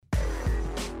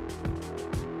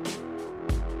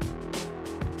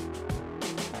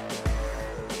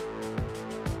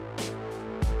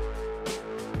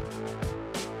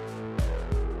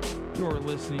You're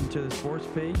listening to the Sports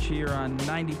Page here on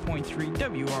 90.3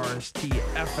 WRST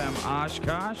FM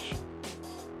Oshkosh.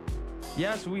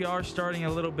 Yes, we are starting a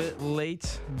little bit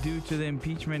late due to the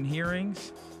impeachment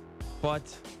hearings. But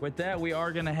with that, we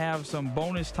are going to have some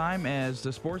bonus time as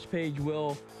the Sports Page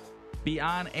will be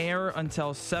on air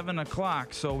until 7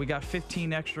 o'clock. So we got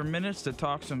 15 extra minutes to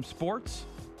talk some sports.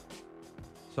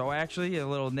 So actually, a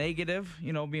little negative,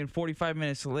 being 45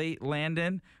 minutes late,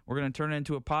 Landen, we're going to turn it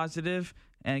into a positive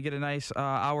and get a nice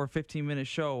hour, 15-minute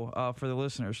show for the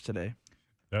listeners today.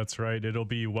 That's right. It'll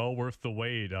be well worth the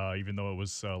wait, even though it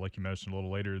was, like you mentioned, a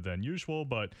little later than usual.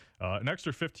 But an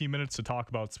extra 15 minutes to talk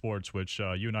about sports, which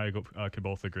you and I can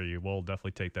both agree. We'll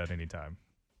definitely take that anytime.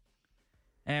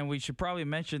 And we should probably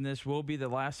mention this will be the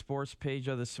last sports page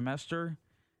of the semester.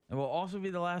 It will also be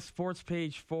the last sports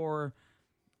page for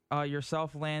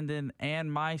yourself, Landon,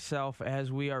 and myself,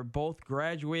 as we are both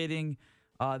graduating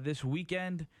this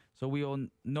weekend. So we will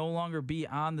no longer be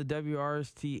on the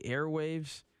WRST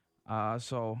airwaves.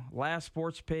 So last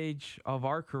sports page of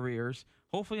our careers.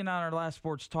 Hopefully not our last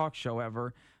sports talk show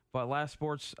ever, but last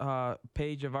sports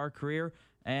page of our career.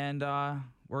 And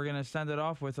we're going to send it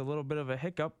off with a little bit of a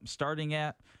hiccup, starting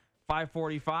at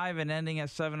 5:45 and ending at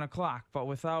 7 o'clock. But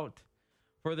without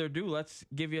further ado, let's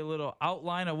give you a little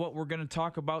outline of what we're going to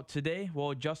talk about today. We'll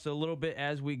adjust a little bit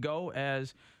as we go,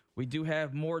 as we do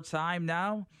have more time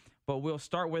now. But we'll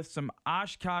start with some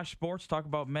Oshkosh sports, talk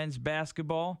about men's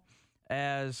basketball,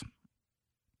 as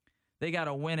they got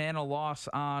a win and a loss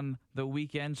on the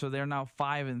weekend, so they're now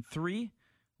 5-3.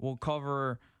 We'll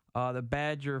cover the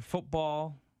Badger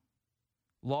football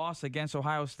loss against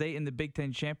Ohio State in the Big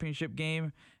Ten championship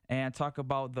game and talk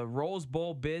about the Rose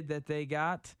Bowl bid that they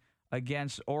got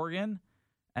against Oregon.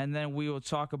 And then we will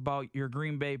talk about your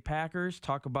Green Bay Packers,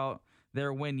 talk about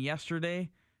their win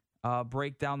yesterday,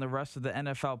 break down the rest of the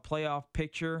NFL playoff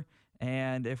picture,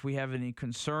 and if we have any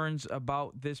concerns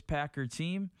about this Packer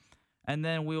team. And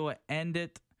then we will end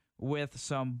it with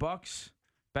some Bucks,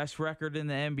 best record in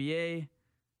the NBA.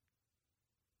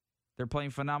 They're playing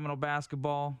phenomenal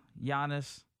basketball.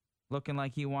 Giannis looking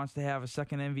like he wants to have a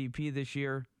second MVP this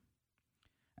year.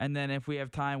 And then if we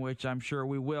have time, which I'm sure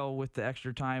we will with the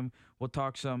extra time, we'll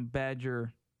talk some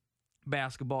Badger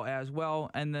basketball as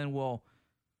well. And then we'll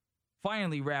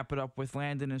finally wrap it up with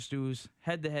Landon and Stew's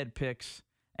head-to-head picks,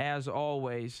 as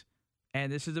always.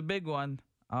 And this is a big one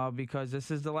because this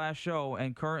is the last show.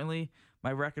 And currently,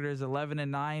 my record is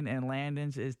 11-9, and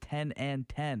Landon's is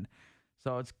 10-10.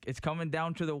 So it's coming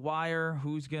down to the wire.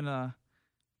 Who's going to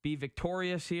be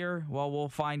victorious here? Well, we'll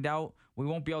find out. We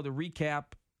won't be able to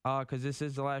recap because this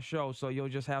is the last show. So you'll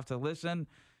just have to listen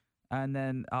and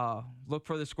then look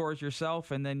for the scores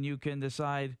yourself, and then you can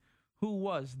decide who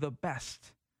was the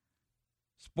best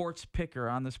sports picker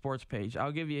on the sports page.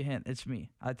 I'll give you a hint. It's me.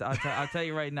 I'll tell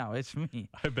you right now. It's me.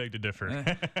 I beg to differ.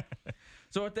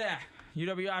 So with that,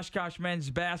 UW Oshkosh men's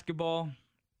basketball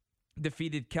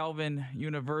defeated Kelvin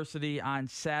University on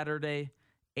Saturday,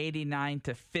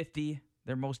 89-50.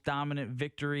 Their most dominant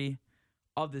victory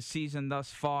of the season thus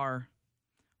far.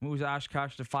 Moves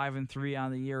Oshkosh to 5-3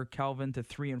 on the year. Kelvin to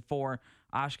 3-4.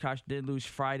 Oshkosh did lose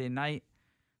Friday night.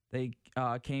 They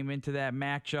came into that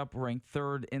matchup ranked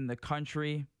third in the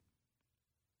country.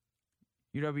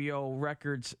 UWO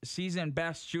records season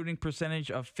best shooting percentage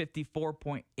of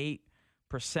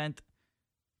 54.8%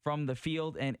 from the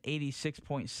field and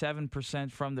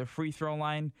 86.7% from the free throw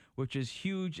line, which is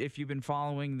huge if you've been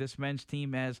following this men's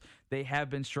team, as they have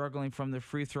been struggling from the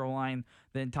free throw line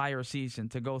the entire season.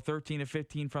 To go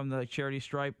 13-15 from the charity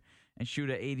stripe and shoot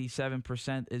at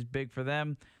 87% is big for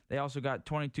them. They also got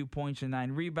 22 points and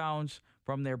 9 rebounds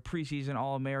from their preseason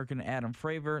All-American Adam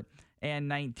Fravert and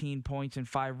 19 points and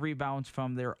 5 rebounds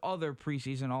from their other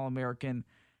preseason All-American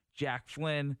Jack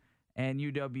Flynn. And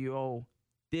UWO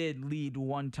did lead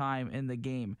one time in the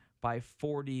game by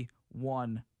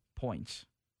 41 points.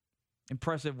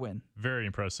 Impressive win. Very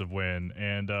impressive win,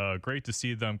 and great to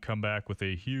see them come back with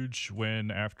a huge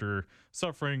win after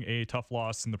suffering a tough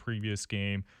loss in the previous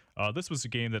game. This was a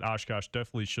game that Oshkosh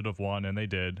definitely should have won, and they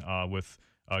did with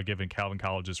given Calvin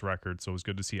College's record. So it was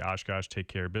good to see Oshkosh take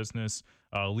care of business.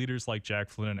 Leaders like Jack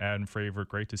Flynn and Adam Fravert,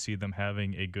 great to see them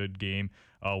having a good game.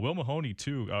 Will Mahoney,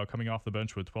 too, coming off the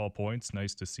bench with 12 points.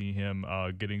 Nice to see him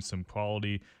getting some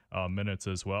quality minutes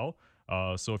as well.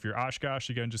 So if you're Oshkosh,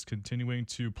 again, just continuing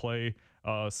to play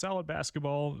solid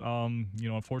basketball.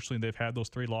 Unfortunately, they've had those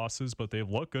 3 losses, but they've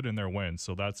looked good in their wins.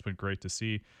 So that's been great to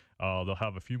see. They'll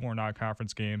have a few more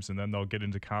non-conference games, and then they'll get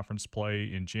into conference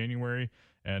play in January.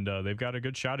 And they've got a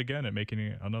good shot again at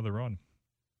making another run.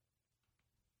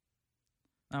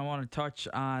 I want to touch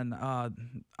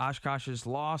on Oshkosh's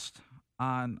loss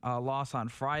on loss on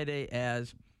Friday.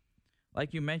 As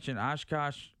like you mentioned,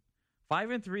 Oshkosh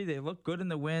 5-3. They look good in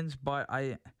the wins, but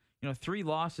 3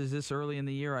 losses this early in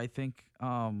the year. I think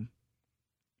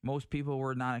most people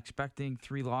were not expecting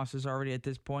 3 losses already at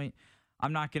this point.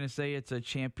 I'm not going to say it's a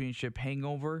championship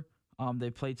hangover. They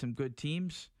played some good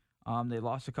teams. They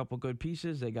lost a couple good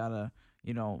pieces. They got to,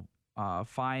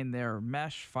 find their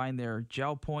mesh, find their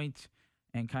gel point,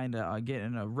 and kind of get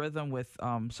in a rhythm with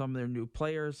some of their new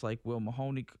players like Will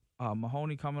Mahoney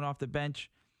coming off the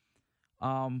bench.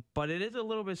 But it is a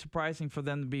little bit surprising for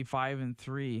them to be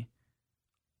 5-3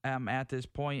 at this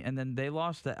point. And then they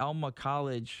lost to Elma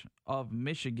College of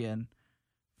Michigan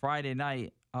Friday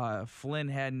night. Flynn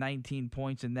had 19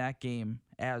 points in that game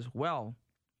as well.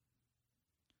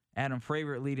 Adam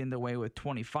Fravert leading the way with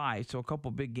 25. So a couple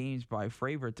big games by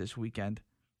Fravert this weekend.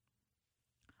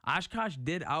 Oshkosh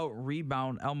did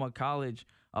out-rebound Elma College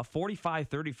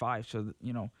 45-35.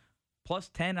 So, plus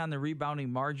 10 on the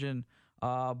rebounding margin.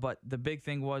 But the big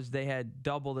thing was they had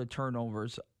double the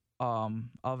turnovers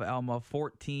of Elma,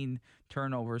 14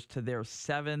 turnovers to their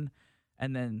 7.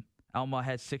 And then Elma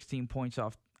had 16 points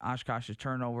off Oshkosh's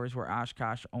turnovers, where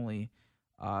Oshkosh only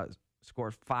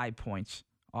scored 5 points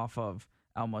off of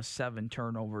Elma's 7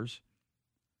 turnovers.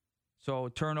 So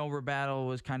turnover battle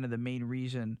was kind of the main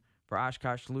reason for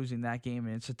Oshkosh losing that game.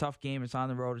 And it's a tough game. It's on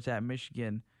the road. It's at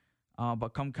Michigan. But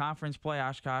come conference play,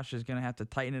 Oshkosh is going to have to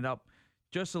tighten it up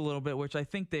just a little bit, which I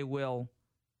think they will.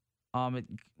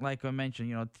 Like I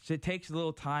mentioned, it takes a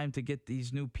little time to get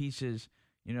these new pieces,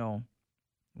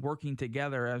 working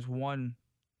together as one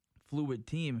fluid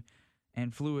team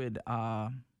and fluid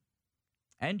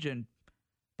engine.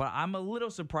 But I'm a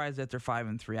little surprised that they're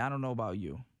 5-3. I don't know about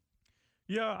you.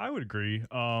 Yeah, I would agree.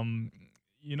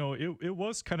 It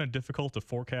was kind of difficult to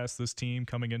forecast this team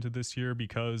coming into this year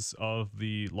because of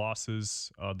the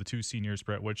losses, the 2 seniors,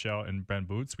 Brett Witchout and Ben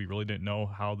Boots. We really didn't know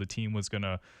how the team was going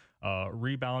to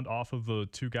rebound off of the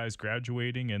 2 guys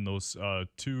graduating and those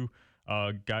 2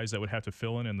 guys that would have to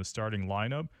fill in the starting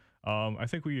lineup. I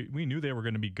think we knew they were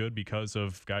going to be good because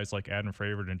of guys like Adam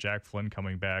Fravert and Jack Flynn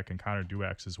coming back and Connor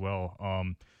Duax as well.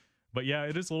 But yeah,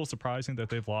 it is a little surprising that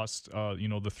they've lost,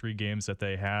 the 3 games that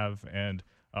they have, and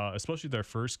especially their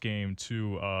first game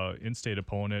to in-state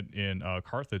opponent in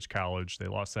Carthage College. They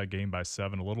lost that game by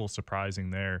 7. A little surprising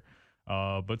there.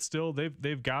 But still,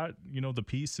 they've got the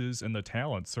pieces and the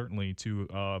talent certainly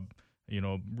to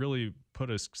really put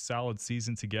a solid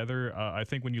season together. I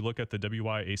think when you look at the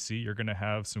WYAC, you're going to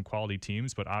have some quality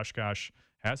teams, but Oshkosh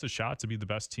has a shot to be the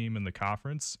best team in the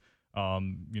conference.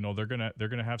 They're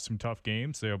gonna have some tough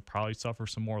games. They'll probably suffer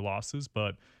some more losses,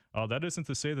 but that isn't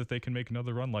to say that they can make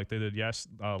another run like they did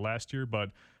last year.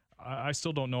 But I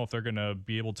still don't know if they're gonna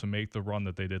be able to make the run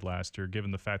that they did last year,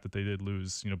 given the fact that they did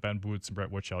lose Ben Boots and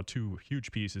Brett Witchout, 2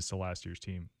 huge pieces to last year's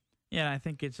team. Yeah, and I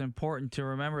think it's important to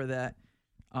remember that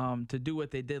to do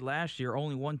what they did last year,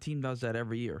 only one team does that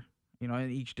every year. In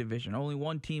each division, only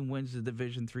one team wins the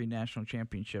Division III national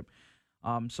championship.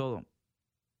 So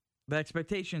the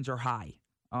expectations are high.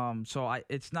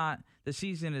 It's not, the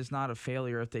season is not a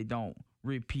failure if they don't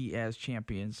repeat as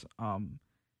champions.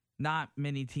 Not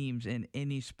many teams in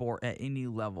any sport at any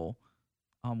level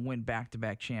win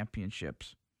back-to-back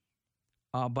championships.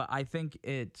 But I think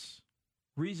it's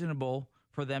reasonable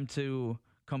for them to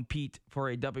compete for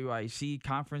a WIC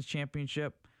conference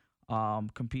championship,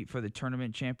 compete for the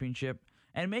tournament championship,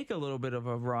 and make a little bit of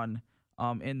a run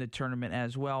in the tournament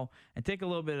as well, and take a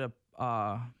little bit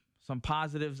of some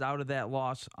positives out of that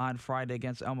loss on Friday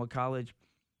against Elma College.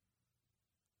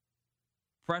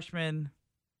 Freshman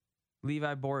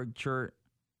Levi Borchert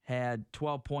had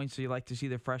 12 points, so you like to see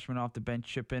the freshman off the bench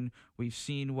chip in. We've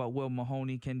seen what Will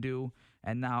Mahoney can do,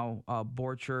 and now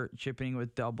Borchert chipping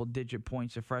with double-digit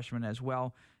points, a freshman as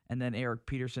well. And then Eric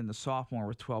Peterson, the sophomore,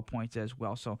 with 12 points as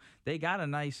well. So they got a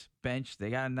nice bench.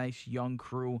 They got a nice young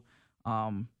crew.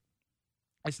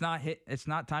 It's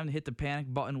not time to hit the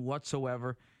panic button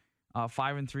whatsoever.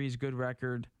 5-3 is a good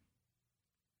record.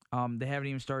 They haven't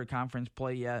even started conference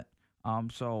play yet.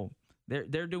 So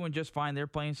they're doing just fine. They're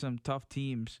playing some tough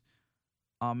teams.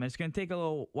 And it's going to take a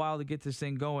little while to get this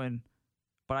thing going.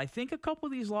 But I think a couple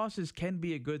of these losses can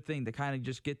be a good thing to kind of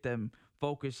just get them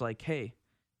focused like, hey,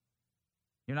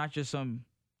 you're not just some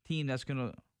team that's going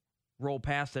to roll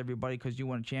past everybody because you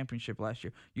won a championship last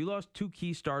year. You lost 2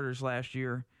 key starters last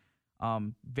year.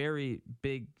 Very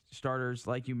big starters,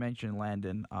 like you mentioned,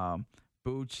 Landen,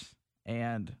 Boots,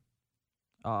 and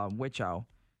Witchow.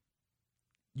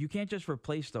 You can't just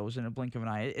replace those in a blink of an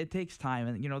eye. It takes time.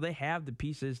 And, they have the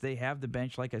pieces. They have the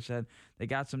bench. Like I said, they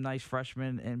got some nice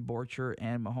freshmen in Borchert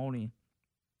and Mahoney.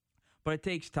 But it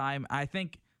takes time. I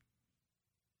think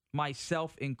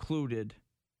myself included,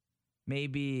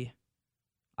 maybe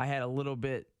I had a little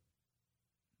bit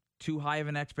too high of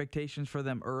an expectations for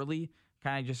them early.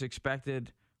 Kind of just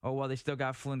expected, oh, well, they still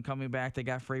got Flynn coming back. They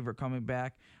got Favorite coming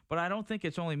back. But I don't think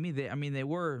it's only me. They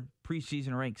were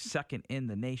preseason ranked second in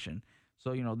the nation.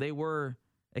 So, they were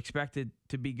expected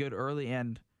to be good early,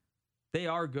 and they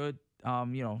are good.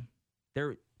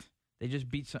 They just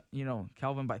beat,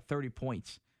 Calvin by 30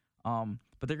 points.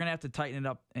 But they're going to have to tighten it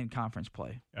up in conference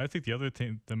play. I think the other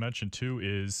thing to mention, too,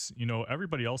 is,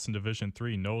 everybody else in Division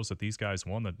III knows that these guys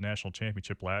won the national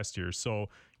championship last year. So,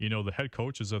 the head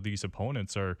coaches of these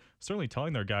opponents are certainly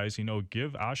telling their guys,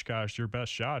 give Oshkosh your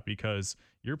best shot because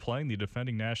you're playing the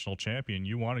defending national champion.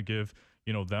 You want to give,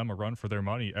 them a run for their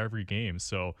money every game.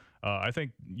 So I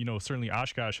think, certainly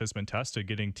Oshkosh has been tested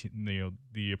getting,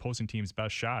 the opposing team's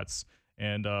best shots.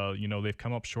 And, they've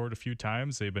come up short a few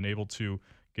times. They've been able to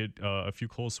get a few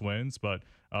close wins, but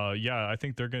I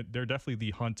think they're definitely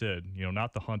the hunted,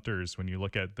 not the hunters when you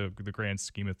look at the grand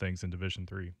scheme of things in Division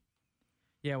III.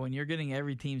 Yeah, when you're getting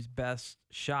every team's best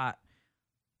shot,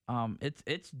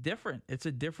 it's different. It's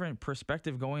a different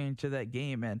perspective going into that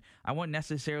game, and I wouldn't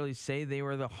necessarily say they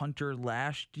were the hunter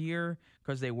last year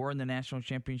because they were in the national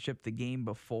championship the year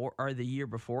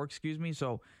before, excuse me.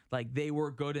 So like they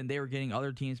were good and they were getting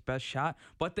other teams' best shot,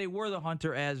 but they were the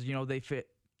hunter as they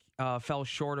fell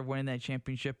short of winning that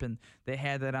championship, and they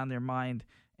had that on their mind.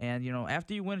 And,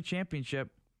 after you win a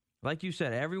championship, like you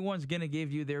said, everyone's going to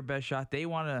give you their best shot. They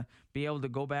want to be able to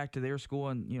go back to their school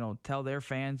and, tell their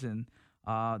fans and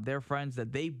their friends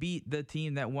that they beat the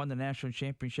team that won the national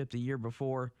championship the year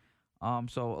before.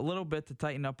 So a little bit to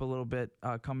tighten up a little bit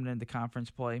coming into conference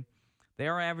play. They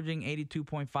are averaging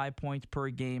 82.5 points per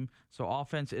game, so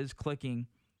offense is clicking.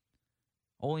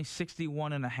 Only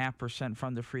 61.5%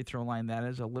 from the free throw line. That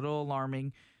is a little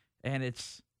alarming, and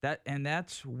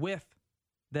that's with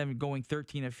them going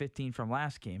 13 of 15 from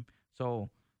last game.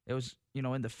 So it was in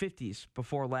the 50s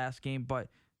before last game, but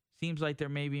seems like they're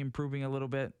maybe improving a little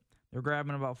bit. They're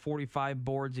grabbing about 45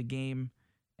 boards a game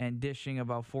and dishing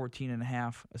about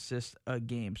 14.5 assists a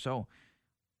game. So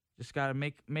just got to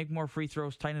make more free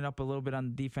throws, tighten it up a little bit on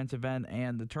the defensive end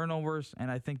and the turnovers, and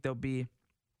I think they'll be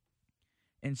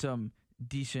in some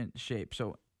decent shape.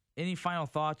 So any final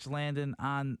thoughts, Landon,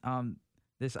 on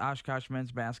this Oshkosh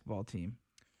men's basketball team?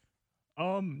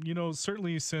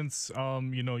 Certainly since,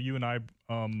 you and I,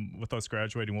 with us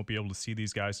graduating, won't be able to see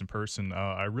these guys in person.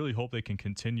 I really hope they can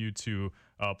continue to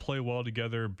play well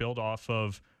together, build off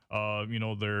of,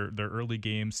 their early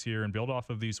games here and build off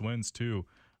of these wins too.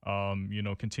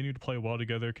 Continue to play well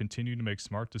together, continue to make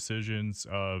smart decisions.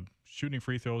 Shooting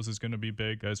free throws is going to be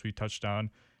big, as we touched on.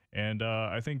 And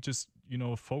I think just,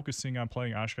 focusing on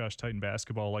playing Oshkosh Titan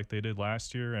basketball like they did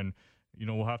last year. And,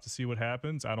 we'll have to see what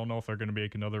happens. I don't know if they're going to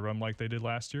make another run like they did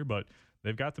last year, but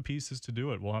they've got the pieces to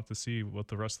do it. We'll have to see what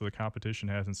the rest of the competition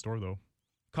has in store, though.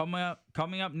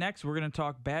 Coming up next, we're going to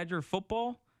talk Badger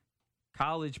football,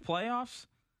 college playoffs,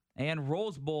 and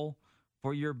Rose Bowl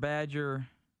for your Badger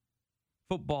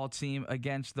football team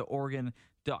against the Oregon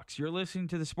Ducks. You're listening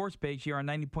to the Sports Page here on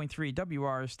 90.3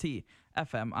 WRST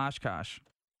FM Oshkosh.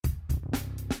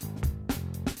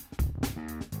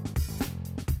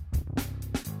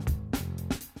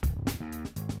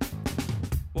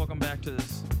 Welcome back to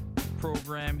this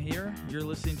program here. You're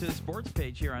listening to the Sports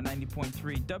Page here on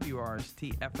 90.3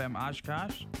 WRST FM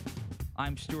Oshkosh.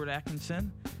 I'm Stewart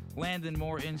Atkinson. Landon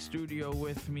Moore in studio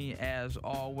with me as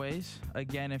always.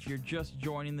 Again, if you're just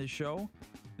joining the show,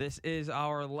 this is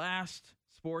our last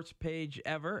Sports Page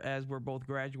ever as we're both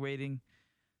graduating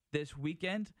this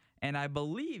weekend. And I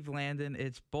believe, Landon,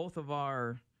 it's both of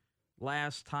our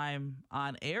last time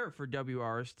on air for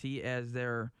WRST as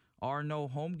there are no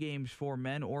home games for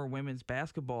men or women's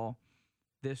basketball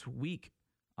this week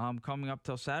coming up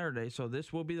till Saturday. So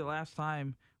this will be the last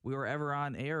time we were ever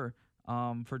on air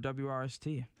for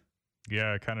WRST.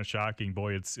 Yeah, kind of shocking.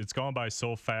 Boy, it's gone by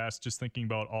so fast just thinking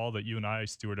about all that you and I,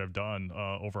 Stewart, have done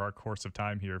over our course of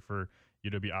time here for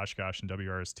UW Oshkosh and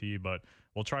WRST. But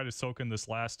we'll try to soak in this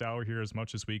last hour here as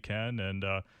much as we can and,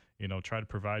 try to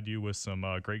provide you with some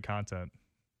great content.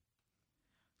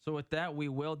 So with that, we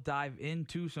will dive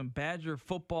into some Badger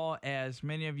football. As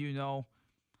many of you know,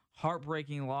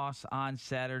 heartbreaking loss on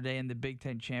Saturday in the Big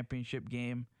Ten championship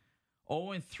game.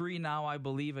 0-3 now, I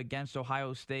believe, against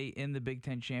Ohio State in the Big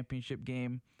Ten championship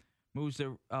game. Moves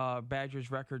the Badgers'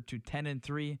 record to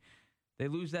 10-3. They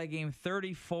lose that game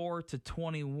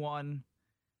 34-21.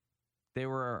 They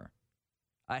were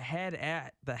ahead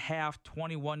at the half,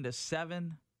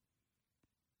 21-7,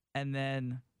 and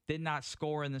then did not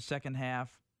score in the second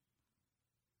half.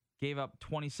 Gave up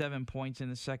 27 points in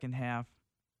the second half.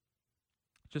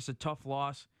 just a tough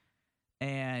loss.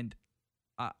 And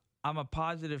I'm a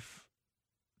positive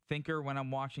thinker when I'm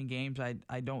watching games.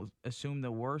 I don't assume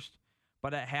the worst.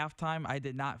 But at halftime, I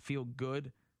did not feel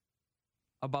good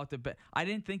about I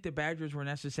didn't think the Badgers were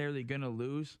necessarily going to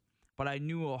lose, but I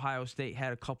knew Ohio State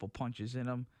had a couple punches in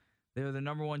them. They were the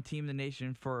number one team in the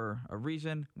nation for a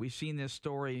reason. We've seen this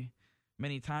story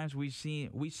many times. We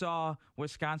saw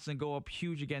Wisconsin go up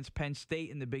huge against Penn State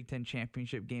in the Big Ten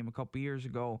championship game a couple years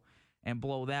ago and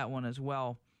blow that one as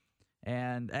well.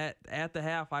 And at the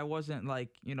half, I wasn't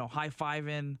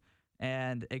high-fiving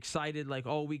and excited like,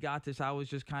 oh, we got this. I was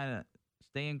just kind of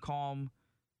staying calm,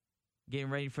 getting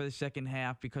ready for the second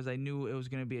half because I knew it was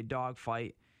going to be a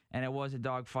dogfight, and it was a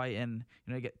dogfight. And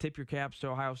tip your caps to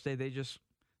Ohio State.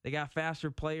 They got faster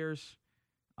players.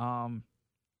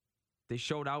 They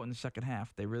showed out in the second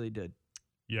half. They really did.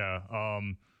 Yeah.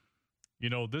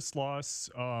 This loss.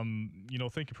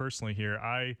 Thinking personally here,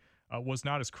 I was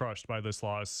not as crushed by this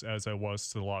loss as I was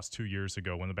to the loss 2 years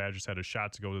ago when the Badgers had a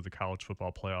shot to go to the college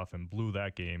football playoff and blew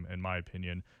that game, in my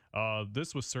opinion.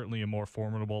 This was certainly a more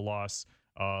formidable loss.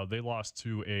 They lost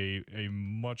to a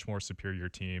much more superior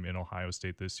team in Ohio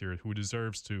State this year, who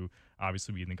deserves to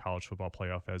obviously be in the college football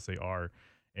playoff as they are.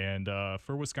 And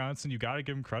for Wisconsin, you got to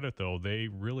give them credit, though. They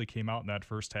really came out in that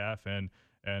first half and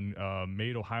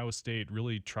made Ohio State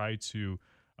really try to,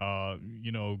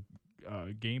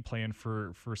 game plan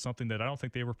for something that I don't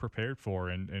think they were prepared for.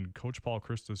 And Coach Paul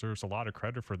Chryst deserves a lot of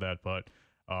credit for that. But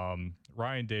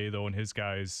Ryan Day, though, and his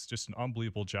guys, just an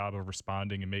unbelievable job of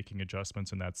responding and making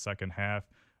adjustments in that second half.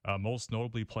 Most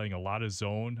notably playing a lot of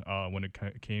zone when it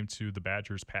came to the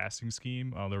Badgers passing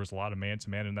scheme. There was a lot of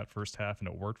man-to-man in that first half, and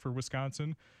it worked for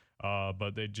Wisconsin.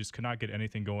 But they just could not get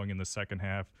anything going in the second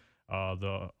half.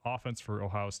 The offense for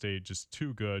Ohio State, just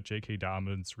too good. J.K.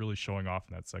 Dobbins really showing off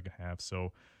in that second half.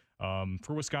 So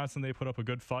for Wisconsin, they put up a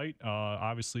good fight.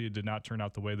 Obviously, it did not turn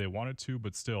out the way they wanted to,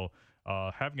 but still,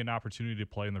 having an opportunity to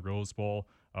play in the Rose Bowl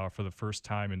for the first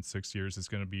time in 6 years is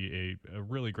going to be a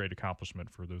really great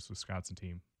accomplishment for this Wisconsin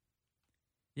team.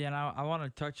 Yeah, and I want to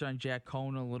touch on Jack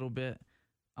Cohn a little bit.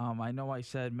 I know I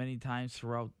said many times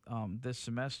throughout this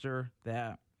semester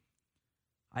that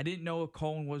I didn't know if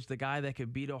Cohn was the guy that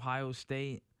could beat Ohio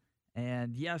State.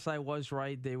 And yes, I was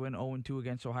right. They went 0-2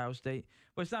 against Ohio State.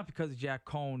 But it's not because of Jack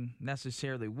Cohn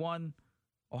necessarily. One,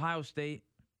 Ohio State,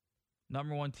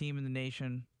 number one team in the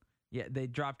nation. Yeah, they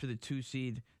dropped to the 2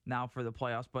 seed now for the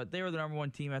playoffs. But they were the number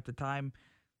one team at the time.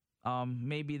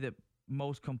 Maybe the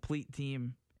most complete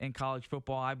team in college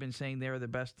football. I've been saying they were the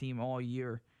best team all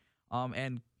year.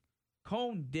 And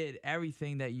Cohn did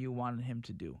everything that you wanted him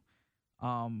to do.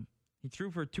 He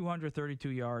threw for 232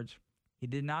 yards. He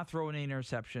did not throw any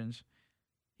interceptions.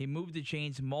 He moved the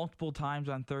chains multiple times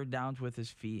on third downs with his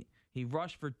feet. He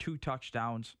rushed for 2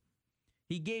 touchdowns.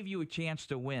 He gave you a chance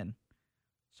to win.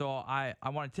 So I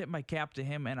want to tip my cap to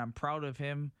him, and I'm proud of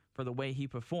him for the way he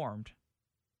performed.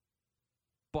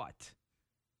 But,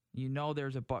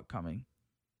 there's a but coming.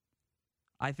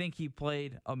 I think he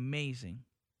played amazing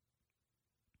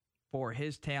for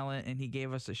his talent, and he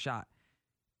gave us a shot.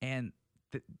 And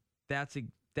that's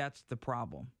the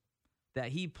problem. That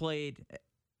he played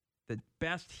the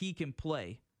best he can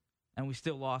play, and we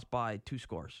still lost by 2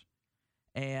 scores.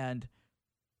 And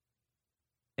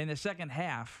in the second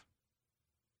half,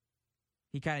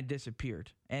 he kind of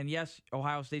disappeared. And yes,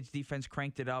 Ohio State's defense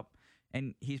cranked it up,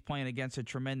 and he's playing against a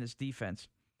tremendous defense.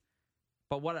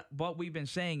 But what we've been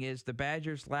saying is the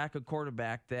Badgers lack a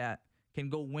quarterback that can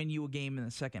go win you a game in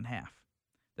the second half.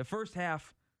 The first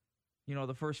half,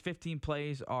 the first 15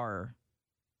 plays are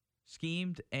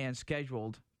schemed and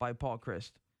scheduled by Paul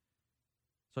Chryst.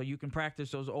 So you can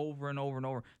practice those over and over and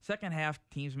over. Second half,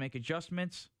 teams make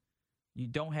adjustments. You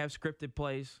don't have scripted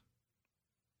plays.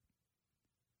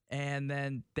 And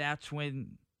then that's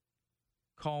when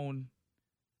Cohn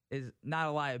is not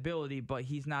a liability, but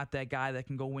he's not that guy that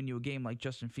can go win you a game like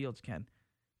Justin Fields can.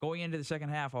 Going into the second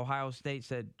half, Ohio State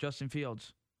said, Justin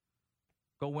Fields,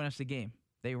 go win us the game.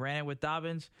 They ran it with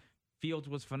Dobbins. Fields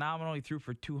was phenomenal. He threw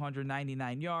for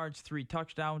 299 yards, 3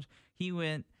 touchdowns. He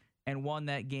went and won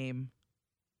that game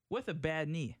with a bad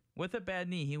knee.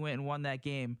 He went and won that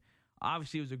game.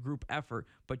 Obviously, it was a group effort.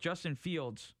 But Justin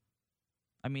Fields,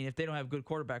 if they don't have good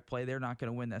quarterback play, they're not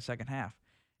going to win that second half.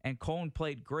 And Cohn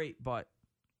played great, but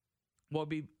what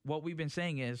we've been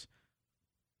saying is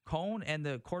Cohn and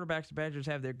the quarterbacks the Badgers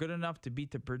have, they're good enough to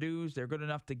beat the Purdue's. They're good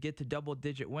enough to get to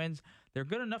double-digit wins. They're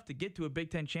good enough to get to a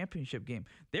Big Ten championship game.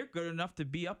 They're good enough to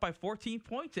be up by 14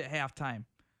 points at halftime.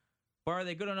 But are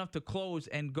they good enough to close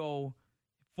and go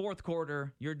fourth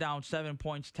quarter, you're down 7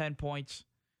 points, 10 points.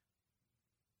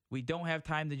 We don't have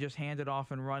time to just hand it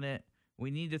off and run it.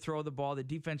 We need to throw the ball. The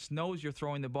defense knows you're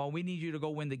throwing the ball. We need you to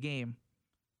go win the game.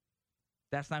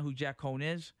 That's not who Jack Cohn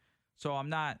is. So I'm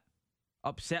not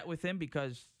upset with him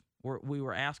because we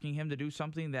were asking him to do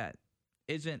something that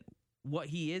isn't what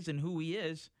he is and who he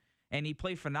is. And he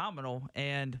played phenomenal.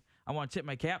 And I want to tip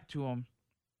my cap to him.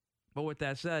 But with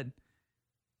that said,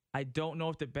 I don't know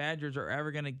if the Badgers are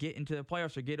ever going to get into the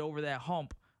playoffs or get over that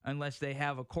hump unless they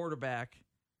have a quarterback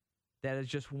that is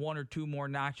just one or two more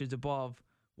notches above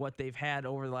what they've had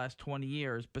over the last 20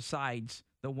 years besides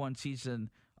the one season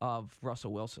of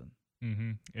Russell Wilson.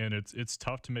 Mm-hmm. And it's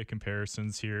tough to make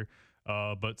comparisons here,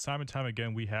 but time and time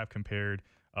again we have compared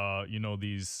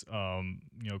these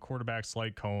quarterbacks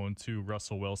like Cohn to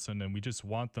Russell Wilson, and we just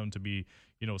want them to be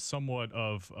somewhat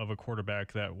of a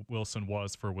quarterback that Wilson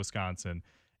was for Wisconsin.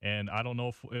 And I don't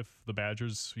know if the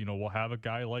Badgers will have a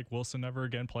guy like Wilson ever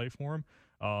again play for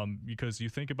him, because you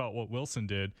think about what Wilson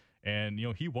did, and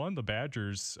he won the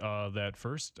Badgers that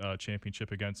first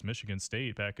championship against Michigan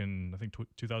State back in I think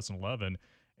 2011.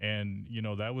 And,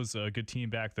 that was a good team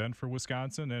back then for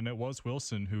Wisconsin. And it was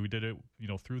Wilson who did it,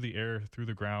 through the air, through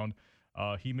the ground.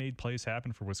 He made plays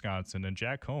happen for Wisconsin. And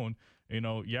Jack Cohn,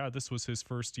 this was his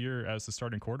first year as the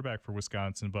starting quarterback for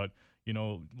Wisconsin. But,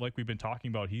 like we've been talking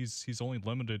about, he's only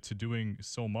limited to doing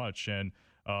so much. And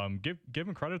give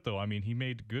him credit, though. I mean, he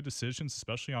made good decisions,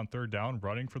 especially on third down,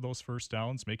 running for those first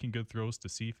downs, making good throws to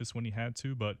Cephas when he had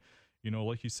to. But,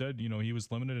 like you said, he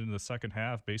was limited in the second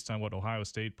half based on what Ohio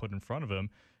State put in front of him,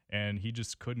 and he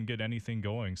just couldn't get anything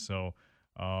going. So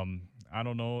I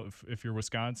don't know if you're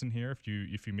Wisconsin here, if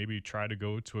you maybe try to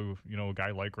go to a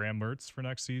guy like Graham Mertz for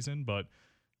next season, but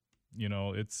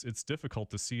it's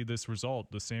difficult to see this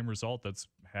result, the same result that's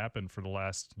happened for the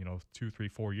last 2, 3,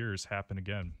 4 years, happen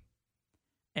again.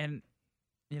 And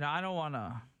I don't want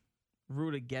to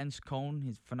root against Cohn.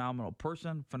 He's a phenomenal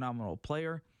person, phenomenal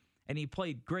player, and he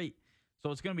played great.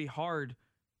 So it's going to be hard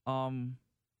for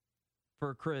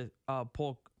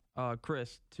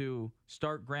Chris to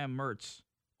start Graham Mertz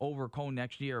over Cohn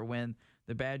next year when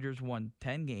the Badgers won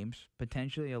 10 games,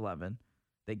 potentially 11.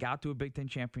 They got to a Big Ten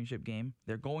championship game.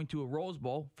 They're going to a Rose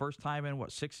Bowl, first time in,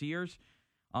 6 years?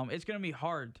 It's going to be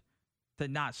hard to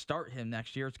not start him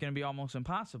next year. It's going to be almost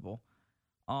impossible.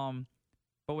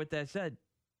 But with that said,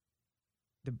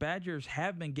 the Badgers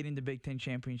have been getting to Big Ten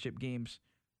championship games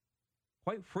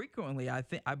quite frequently.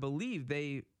 I believe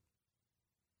they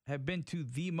have been to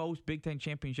the most Big Ten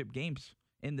championship games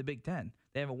in the Big Ten.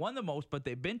 They haven't won the most, but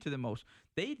they've been to the most.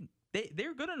 They're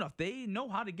good enough. They know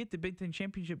how to get to Big Ten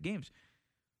championship games.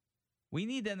 We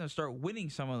need them to start winning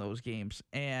some of those games.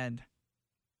 And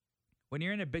when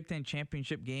you're in a Big Ten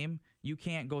championship game, you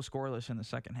can't go scoreless in the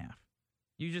second half.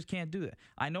 You just can't do that.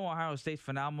 I know Ohio State's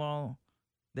phenomenal.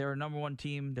 They're a number one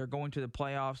team. They're going to the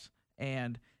playoffs.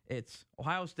 And it's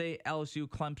Ohio State, LSU,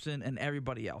 Clemson, and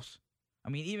everybody else. I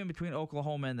mean, even between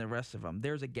Oklahoma and the rest of them,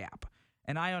 there's a gap.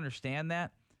 And I understand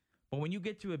that. But when you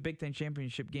get to a Big Ten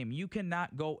championship game, you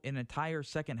cannot go an entire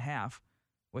second half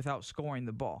without scoring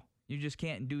the ball. You just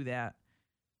can't do that.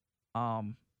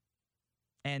 And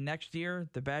next year,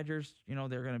 the Badgers,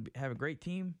 they're going to have a great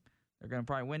team. They're going to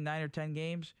probably win 9 or 10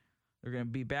 games. They're going to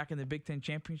be back in the Big Ten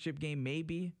championship game,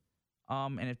 maybe.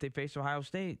 And if they face Ohio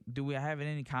State, do we have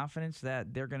any confidence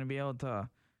that they're going to be able to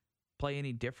play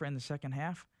any different in the second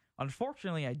half?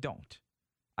 Unfortunately, I don't.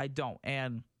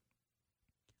 And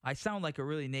I sound like a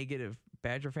really negative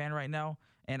Badger fan right now.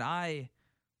 And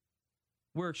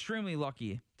we're extremely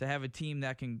lucky to have a team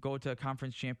that can go to a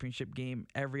conference championship game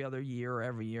every other year or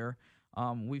every year.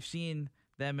 We've seen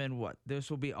them in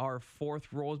this will be our 4th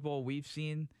Rose Bowl we've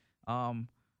seen.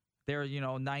 They're,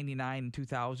 99 and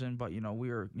 2000, but, we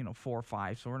were, 4 or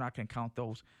 5, so we're not going to count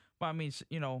those. But, I mean,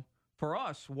 for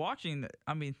us watching,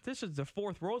 this is the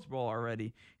 4th Rose Bowl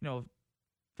already.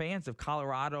 Fans of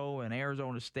Colorado and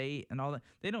Arizona State and all that,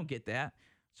 they don't get that.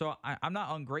 So I'm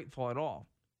not ungrateful at all.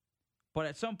 But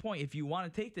at some point, if you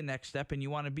want to take the next step and you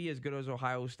want to be as good as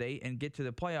Ohio State and get to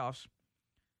the playoffs,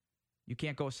 you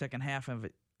can't go second half of a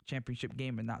championship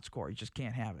game and not score. You just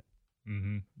can't have it.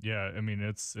 Mm-hmm. Yeah,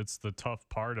 it's the tough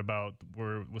part about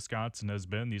where Wisconsin has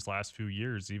been these last few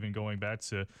years, even going back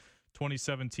to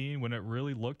 2017 when it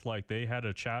really looked like they had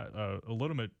a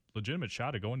legitimate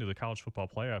shot at going to the college football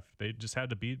playoff. They just had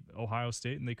to beat Ohio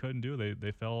State, and they couldn't do it.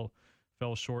 They fell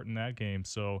short in that game.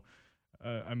 So,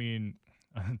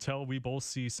 until we both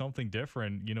see something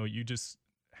different, you just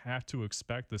have to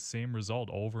expect the same result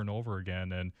over and over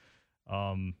again. And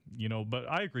but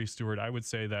I agree, Stewart. I would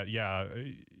say that, yeah,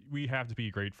 we have to be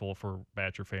grateful for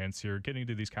Badger fans here, getting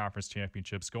to these conference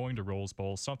championships, going to Rose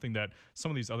Bowl, something that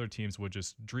some of these other teams would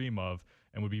just dream of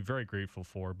and would be very grateful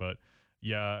for. But,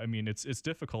 Yeah, I mean it's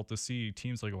difficult to see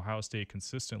teams like Ohio State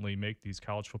consistently make these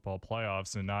college football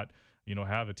playoffs and not,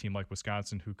 have a team like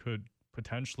Wisconsin who could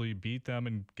potentially beat them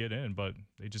and get in, but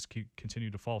they just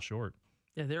continue to fall short.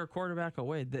 Yeah, they're a quarterback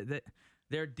away.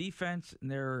 Their defense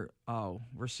and their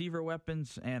receiver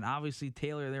weapons, and obviously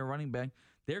Taylor, their running back,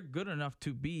 they're good enough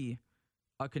to be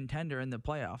a contender in the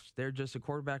playoffs. They're just a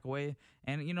quarterback away.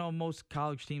 And, most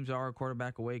college teams are a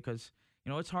quarterback away because,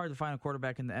 it's hard to find a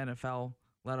quarterback in the NFL,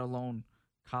 let alone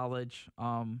college.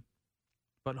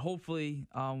 But hopefully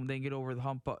they can get over the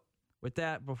hump. But with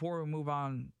that, before we move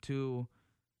on to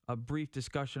a brief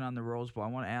discussion on the Rose Bowl, I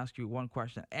want to ask you one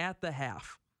question. At the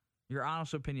half, your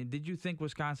honest opinion, did you think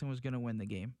Wisconsin was going to win the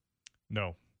game?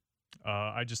 No.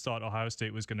 I just thought Ohio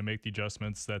State was going to make the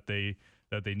adjustments that they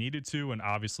needed to, and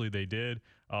obviously they did.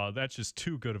 That's just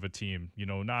too good of a team,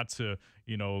 not to,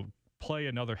 play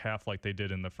another half like they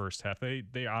did in the first half.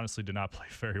 They honestly did not play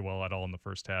very well at all in the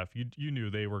first half. You knew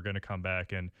they were going to come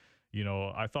back, and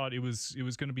I thought it was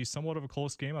going to be somewhat of a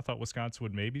close game. I thought Wisconsin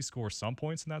would maybe score some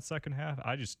points in that second half.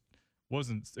 I just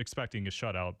wasn't expecting a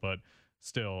shutout, but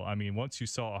still, I mean, once you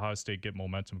saw Ohio State get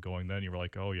momentum going, then you were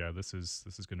like, oh yeah, this is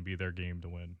going to be their game to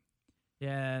win.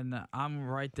 Yeah, and I'm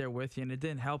right there with you. And it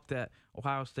didn't help that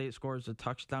Ohio State scores a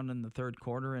touchdown in the third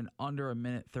quarter in under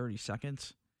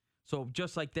 1:30. So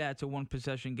just like that, it's a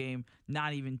one-possession game,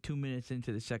 not even 2 minutes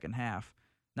into the second half.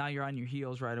 Now you're on your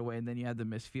heels right away, and then you had the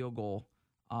missed field goal.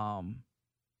 And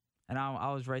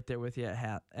I was right there with you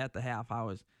at the half.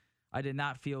 I did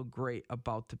not feel great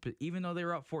about even though they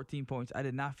were up 14 points, I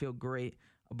did not feel great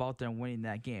about them winning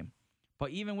that game. But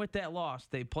even with that loss,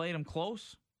 they played them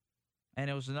close, and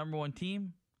it was the number one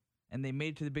team, and they made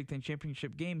it to the Big Ten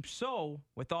championship game. So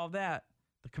with all that,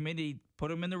 the committee put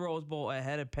them in the Rose Bowl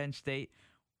ahead of Penn State,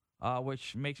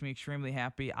 which makes me extremely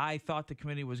happy. I thought the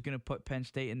committee was going to put Penn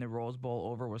State in the Rose Bowl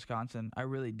over Wisconsin. I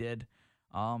really did.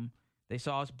 They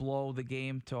saw us blow the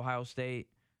game to Ohio State.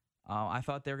 I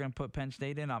thought they were going to put Penn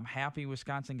State in. I'm happy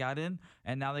Wisconsin got in,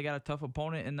 and now they got a tough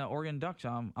opponent in the Oregon Ducks.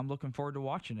 I'm looking forward to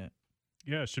watching it.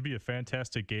 Yeah, it should be a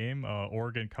fantastic game.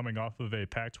 Oregon coming off of a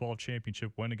Pac-12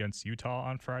 championship win against Utah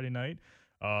on Friday night.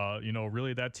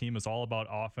 Really that team is all about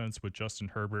offense with Justin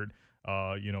Herbert,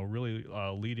 really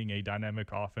leading a dynamic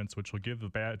offense, which will give the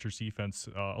Badgers defense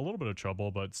a little bit of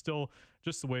trouble, but still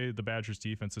just the way the Badgers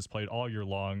defense has played all year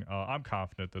long, I'm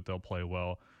confident that they'll play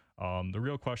well. The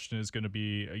real question is going to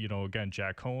be, again,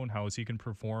 Jack Cohn, how is he going to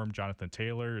perform? Jonathan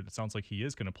Taylor, it sounds like he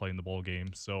is going to play in the bowl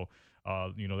game. So,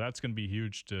 that's going to be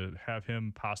huge to have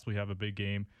him possibly have a big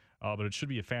game. But it should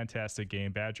be a fantastic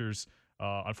game. Badgers,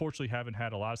 unfortunately, haven't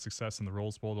had a lot of success in the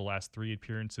Rose Bowl the last 3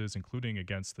 appearances, including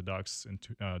against the Ducks in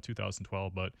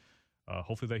 2012. But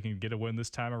hopefully they can get a win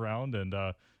this time around and,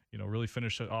 really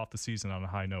finish off the season on a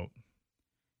high note.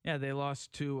 Yeah, they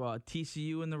lost to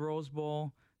TCU in the Rose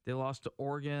Bowl. They lost to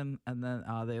Oregon, and then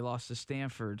they lost to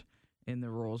Stanford in the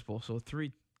Rose Bowl. So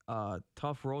 3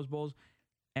 tough Rose Bowls.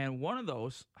 And one of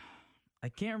those, I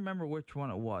can't remember which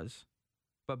one it was,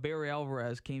 but Barry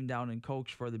Alvarez came down and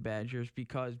coached for the Badgers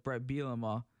because Brett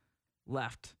Bielema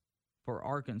left for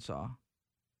Arkansas.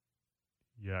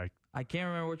 Yeah. I can't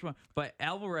remember which one, but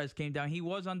Alvarez came down. He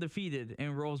was undefeated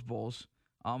in Rose Bowls.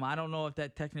 I don't know if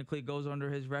that technically goes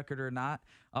under his record or not,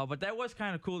 but that was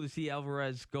kind of cool to see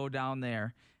Alvarez go down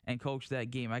there and coach that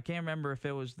game. I can't remember if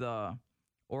it was the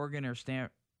Oregon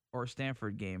or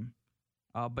Stanford game,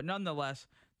 but nonetheless,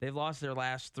 they've lost their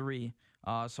last 3.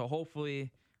 So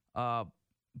hopefully,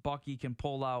 Bucky can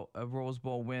pull out a Rose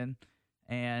Bowl win,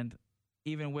 and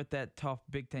even with that tough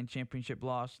Big Ten championship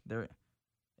loss,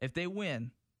 if they win,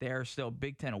 they are still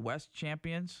Big Ten West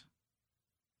champions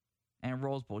and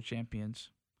Rose Bowl champions.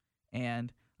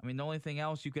 And, I mean, the only thing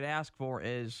else you could ask for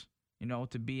is,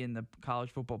 to be in the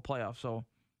college football playoff. So,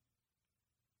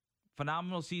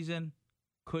 phenomenal season,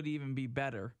 could even be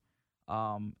better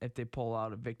if they pull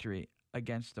out a victory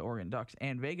against the Oregon Ducks.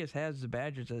 And Vegas has the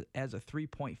Badgers as a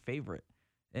 3-point favorite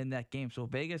in that game. So,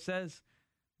 Vegas says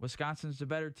Wisconsin's the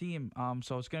better team.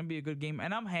 So, it's going to be a good game.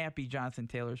 And I'm happy Jonathan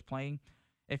Taylor's playing.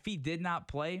 If he did not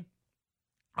play,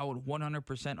 I would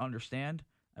 100% understand.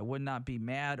 I would not be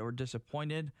mad or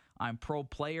disappointed. I'm pro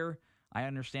player. I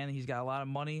understand that he's got a lot of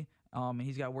money, and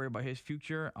he's got to worry about his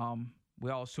future. We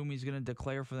all assume he's going to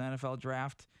declare for the NFL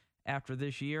draft after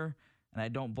this year, and I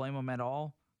don't blame him at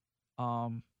all.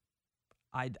 I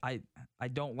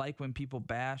don't like when people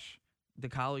bash the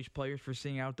college players for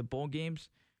sitting out the bowl games.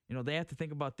 They have to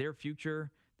think about their future.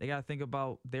 They got to think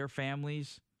about their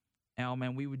families,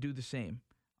 and we would do the same.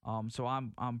 So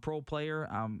I'm pro player.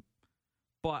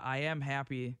 But I am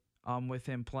happy with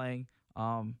him playing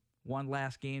one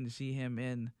last game to see him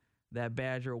in that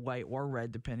Badger white or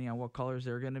red, depending on what colors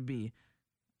they're going to be.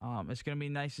 It's going to be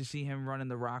nice to see him running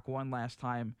the rock one last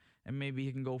time, and maybe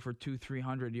he can go for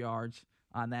 200-300 yards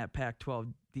on that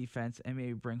Pac-12 defense and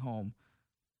maybe bring home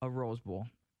a Rose Bowl.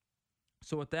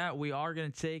 So with that, we are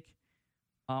going to take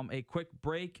a quick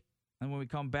break, and when we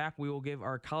come back, we will give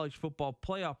our college football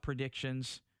playoff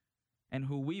predictions and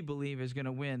who we believe is going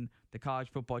to win the college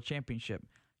football championship.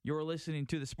 You're listening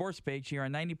to the Sports Page here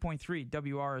on 90.3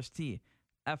 WRST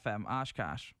FM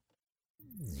Oshkosh.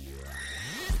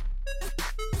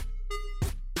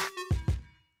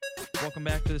 Welcome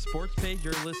back to the Sports Page.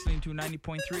 You're listening to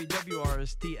 90.3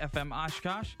 WRST FM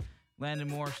Oshkosh. Landon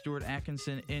Moore, Stewart,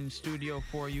 Atkinson in studio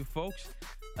for you folks.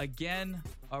 Again,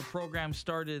 our program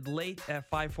started late at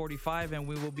 5:45, and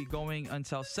we will be going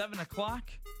until 7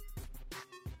 o'clock.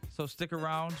 So stick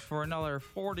around for another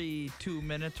 42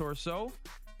 minutes or so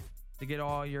to get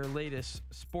all your latest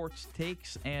sports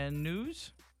takes and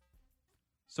news.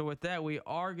 So with that, we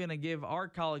are going to give our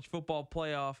college football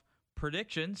playoff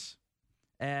predictions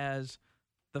as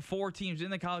the four teams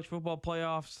in the college football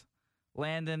playoffs,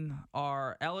 Landon,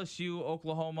 are LSU,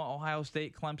 Oklahoma, Ohio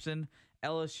State, Clemson.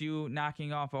 LSU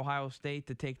knocking off Ohio State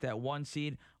to take that 1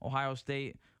 seed. Ohio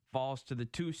State falls to the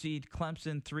 2 seed.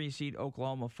 Clemson, 3 seed.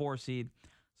 Oklahoma, 4 seed.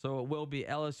 So it will be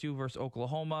LSU versus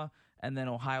Oklahoma, and then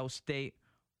Ohio State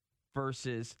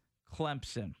versus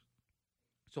Clemson.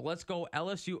 So let's go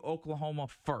LSU, Oklahoma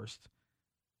first.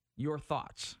 Your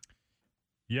thoughts?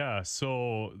 Yeah,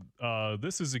 so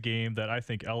this is a game that I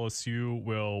think LSU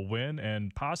will win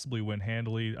and possibly win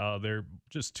handily. They're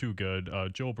just too good.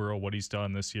 Joe Burrow, what he's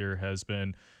done this year has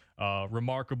been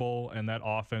remarkable, and that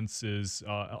offense is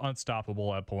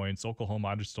unstoppable at points. Oklahoma,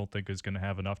 I just don't think is going to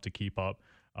have enough to keep up.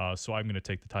 So I'm going to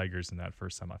take the Tigers in that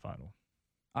first semifinal.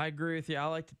 I agree with you. I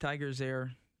like the Tigers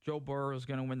there. Joe Burrow is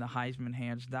going to win the Heisman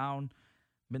hands down.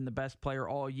 Been the best player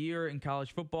all year in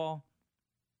college football.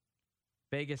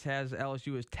 Vegas has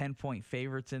LSU as 10-point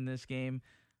favorites in this game.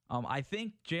 I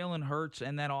think Jalen Hurts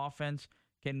and that offense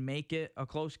can make it a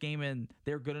close game, and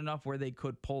they're good enough where they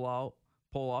could pull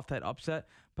off that upset.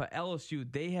 But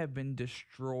LSU, they have been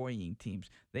destroying teams.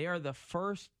 They are the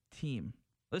first team.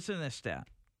 Listen to this stat.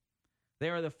 They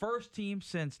are the first team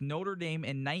since Notre Dame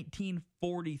in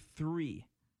 1943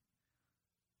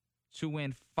 to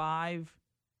win 5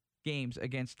 games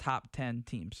against top 10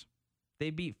 teams. They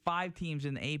beat 5 teams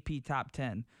in the AP top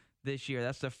 10 this year.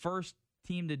 That's the first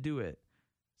team to do it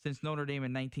since Notre Dame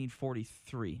in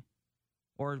 1943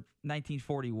 or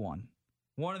 1941.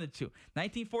 One of the two.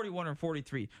 1941 or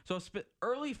 43. So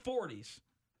early 40s,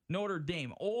 Notre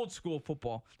Dame, old school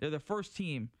football. They're the first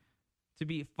team to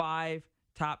beat 5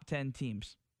 top 10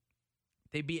 teams.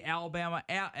 They beat Alabama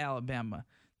at Alabama.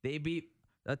 They beat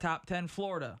the top 10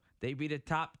 Florida. They beat a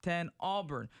top 10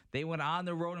 Auburn. They went on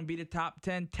the road and beat a top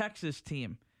 10 Texas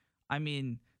team. I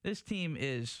mean, this team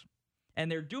is,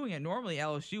 and they're doing it normally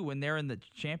LSU when they're in the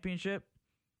championship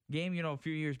game, a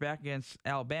few years back against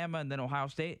Alabama and then Ohio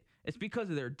State. It's because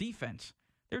of their defense.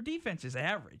 Their defense is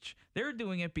average. They're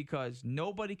doing it because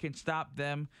nobody can stop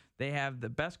them. They have the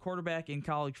best quarterback in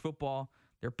college football.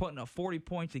 They're putting up 40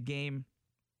 points a game.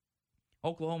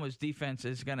 Oklahoma's defense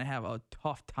is going to have a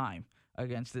tough time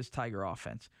against this Tiger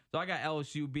offense. So I got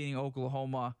LSU beating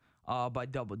Oklahoma by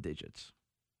double digits.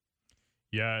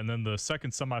 Yeah, and then the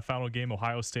second semifinal game,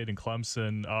 Ohio State and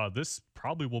Clemson. This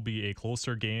probably will be a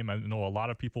closer game. I know a lot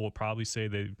of people will probably say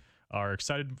they are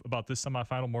excited about this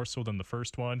semifinal more so than the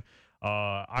first one.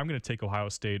 I'm going to take Ohio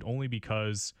State only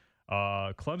because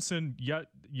Clemson,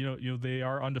 they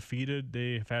are undefeated.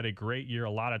 They've had a great year,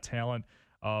 a lot of talent,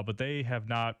 but they have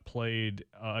not played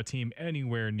a team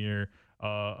anywhere near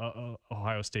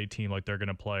Ohio State team like they're going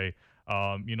to play.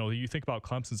 You think about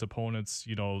Clemson's opponents,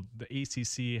 the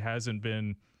ACC hasn't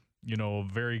been,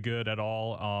 very good at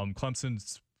all.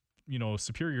 Clemson's,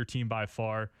 superior team by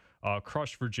far,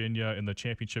 crushed Virginia in the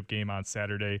championship game on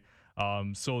Saturday.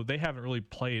 So they haven't really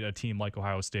played a team like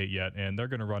Ohio State yet, and they're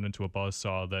going to run into a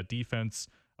buzzsaw. That defense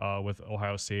with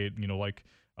Ohio State,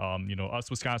 us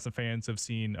Wisconsin fans have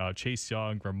seen Chase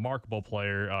Young, remarkable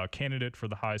player, candidate for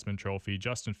the Heisman Trophy.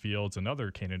 Justin Fields,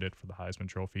 another candidate for the Heisman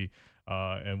Trophy.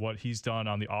 And what he's done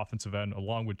on the offensive end,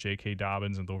 along with J.K.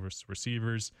 Dobbins and those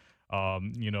receivers,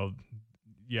 they've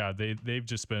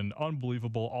just been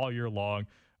unbelievable all year long.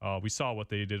 We saw what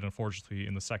they did, unfortunately,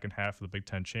 in the second half of the Big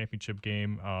Ten championship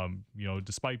game.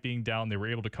 Despite being down, they were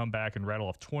able to come back and rattle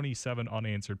off 27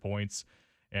 unanswered points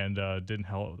and didn't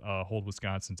hold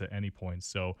Wisconsin to any points.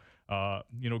 So,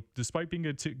 despite being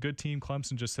a good team,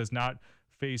 Clemson just has not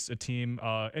faced a team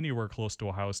anywhere close to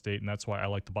Ohio State, and that's why I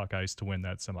like the Buckeyes to win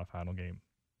that semifinal game.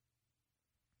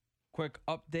 Quick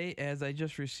update, as I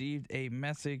just received a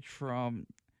message from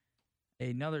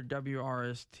another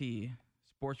WRST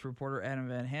sports reporter Adam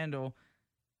Van Handel,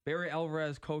 Barry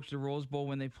Alvarez coached the Rose Bowl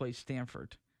when they played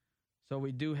Stanford. So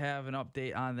we do have an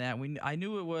update on that. I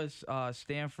knew it was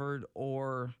Stanford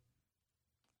or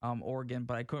Oregon,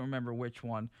 but I couldn't remember which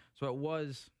one. So it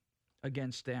was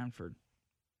against Stanford.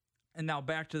 And now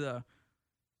back to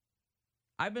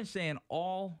I've been saying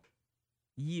all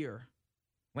year,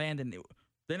 Landon.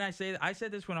 Then I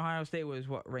said this when Ohio State was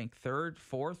ranked third,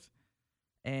 fourth,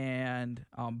 and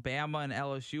Bama and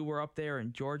LSU were up there,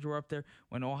 and Georgia were up there.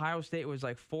 When Ohio State was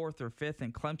like fourth or fifth,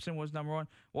 and Clemson was number one.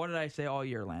 What did I say all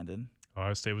year, Landon?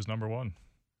 Ohio State was number one.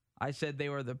 I said they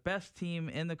were the best team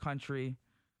in the country,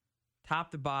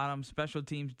 top to bottom, special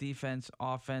teams, defense,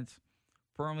 offense.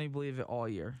 Firmly believe it all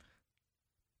year.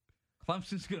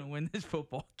 Clemson's going to win this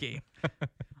football game.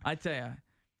 I tell you,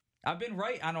 I've been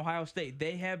right on Ohio State.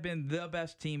 They have been the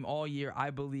best team all year, I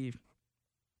believe.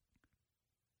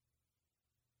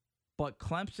 But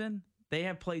Clemson, they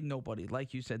have played nobody.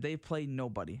 Like you said, they've played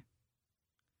nobody.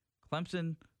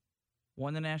 Clemson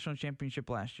won the national championship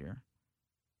last year.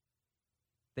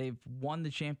 They've won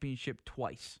the championship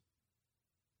twice.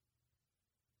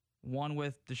 One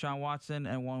with Deshaun Watson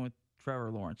and one with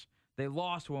Trevor Lawrence. They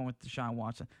lost one with Deshaun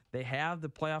Watson. They have the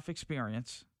playoff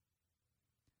experience.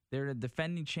 They're the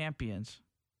defending champions.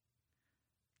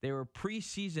 They were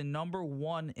preseason number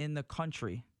one in the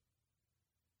country.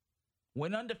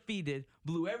 Went undefeated,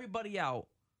 blew everybody out,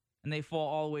 and they fall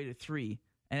all the way to 3,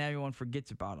 and everyone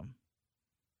forgets about them.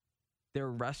 They're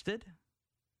rested.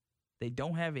 They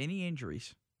don't have any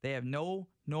injuries. They have no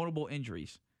notable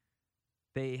injuries.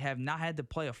 They have not had to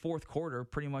play a fourth quarter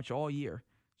pretty much all year.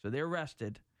 So they're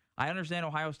rested. I understand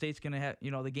Ohio State's going to have,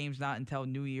 the game's not until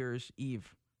New Year's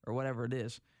Eve or whatever it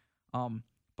is.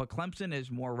 But Clemson is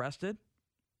more rested.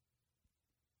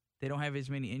 They don't have as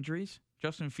many injuries.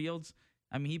 Justin Fields,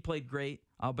 he played great,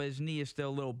 but his knee is still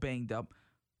a little banged up.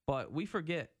 But we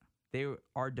forget, they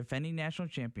are defending national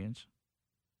champions.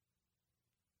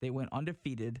 They went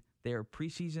undefeated. They are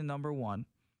preseason number one.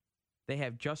 They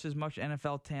have just as much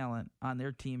NFL talent on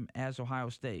their team as Ohio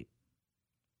State.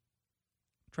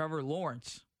 Trevor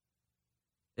Lawrence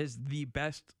is the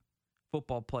best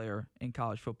football player in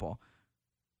college football.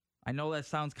 I know that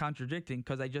sounds contradicting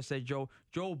because I just said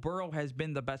Joe Burrow has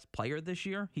been the best player this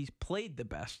year. He's played the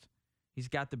best. He's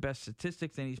got the best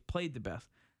statistics, and he's played the best.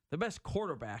 The best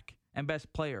quarterback and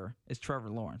best player is Trevor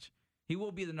Lawrence. He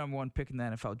will be the number one pick in the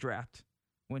NFL draft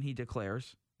when he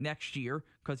declares next year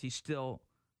because he's still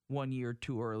 1 year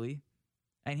too early.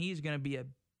 And he's going to be a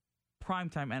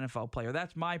primetime NFL player.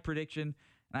 That's my prediction,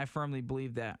 and I firmly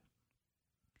believe that.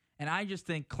 And I just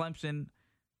think Clemson,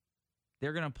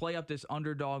 they're going to play up this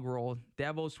underdog role.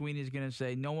 Dabo Swinney is going to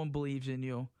say, no one believes in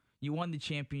you. You won the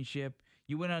championship.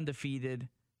 You went undefeated.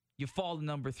 You fall to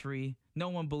number 3. No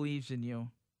one believes in you.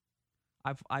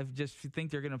 I just think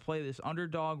they're going to play this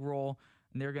underdog role,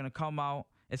 and they're going to come out.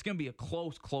 It's going to be a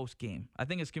close game. I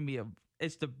think it's going to be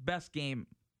it's the best game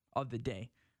of the day.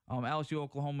 LSU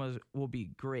Oklahoma will be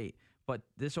great, but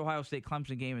this Ohio State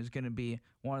Clemson game is going to be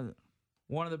one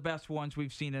of the best ones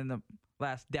we've seen in the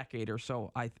last decade or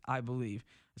so. I believe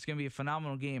it's going to be a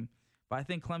phenomenal game, but I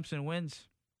think Clemson wins.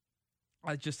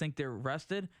 I just think they're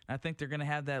rested, and I think they're going to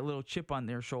have that little chip on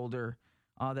their shoulder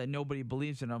that nobody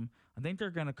believes in them. I think they're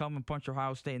going to come and punch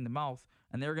Ohio State in the mouth,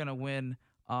 and they're going to win,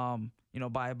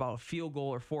 by about a field goal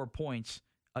or 4 points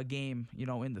a game,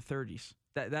 in the 30s.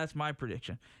 That's my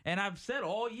prediction. And I've said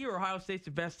all year Ohio State's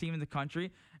the best team in the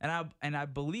country, and I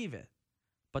believe it.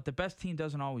 But the best team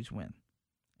doesn't always win.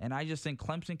 And I just think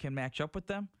Clemson can match up with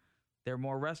them. They're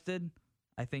more rested.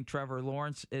 I think Trevor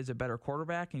Lawrence is a better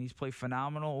quarterback, and he's played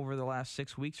phenomenal over the last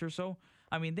 6 weeks or so.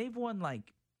 They've won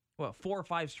 4 or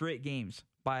 5 straight games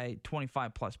by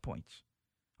 25-plus points.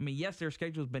 Yes, their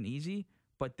schedule's been easy,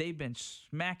 but they've been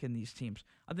smacking these teams.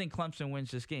 I think Clemson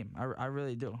wins this game. I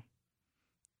really do.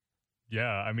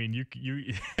 Yeah, you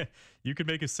you could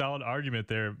make a solid argument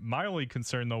there. My only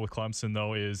concern, though, with Clemson,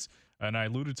 though, is, and I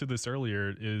alluded to this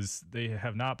earlier, is they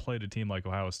have not played a team like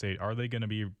Ohio State. Are they going to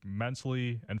be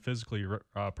mentally and physically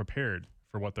prepared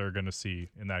for what they're going to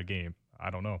see in that game? I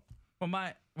don't know. Well,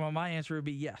 my answer would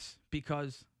be yes,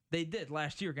 because they did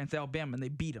last year against Alabama, and they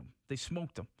beat them. They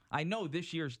smoked them. I know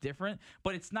this year's different,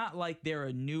 but it's not like they're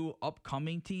a new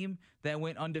upcoming team that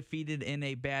went undefeated in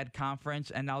a bad conference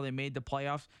and now they made the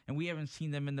playoffs, and we haven't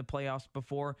seen them in the playoffs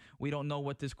before. We don't know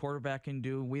what this quarterback can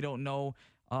do. We don't know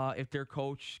if their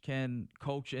coach can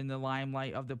coach in the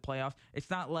limelight of the playoffs. It's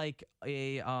not like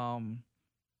a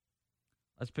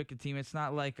let's pick a team. It's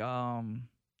not like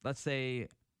let's say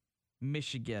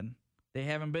Michigan. They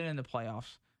haven't been in the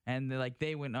playoffs, and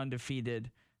they went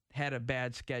undefeated, had a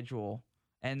bad schedule.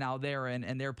 And now they're in,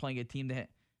 and they're playing a team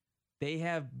They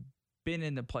have been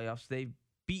in the playoffs. They've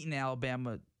beaten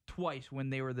Alabama twice when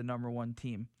they were the number one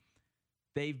team.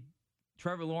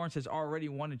 Trevor Lawrence has already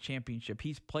won a championship.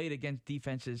 He's played against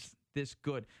defenses this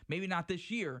good. Maybe not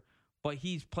this year, but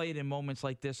he's played in moments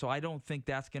like this. So I don't think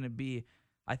that's going to be.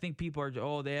 I think people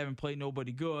are, they haven't played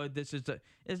nobody good. It's the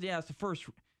first.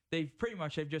 They've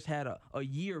just had a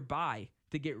year by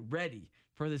to get ready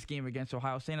for this game against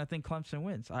Ohio State. And I think Clemson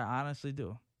wins. I honestly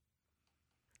do.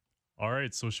 All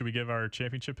right, so should we give our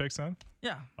championship picks on?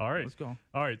 Yeah. All right. Let's go.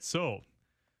 All right, so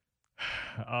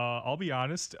I'll be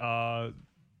honest. I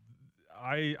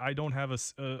don't have a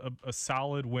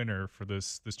solid winner for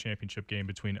this championship game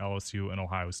between LSU and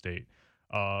Ohio State.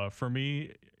 For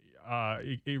me,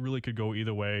 it really could go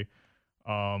either way.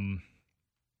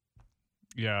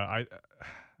 Yeah,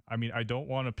 I mean, I don't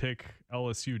want to pick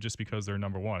LSU just because they're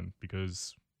number one,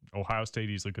 because Ohio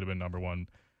State easily could have been number one.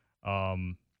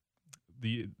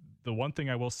 The one thing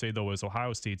I will say, though, is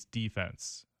Ohio State's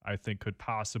defense, I think, could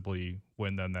possibly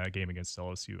win them that game against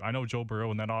LSU. I know Joe Burrow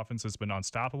and that offense has been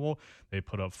unstoppable. They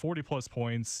put up 40-plus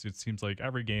points, it seems like,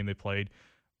 every game they played.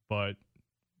 But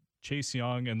Chase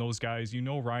Young and those guys,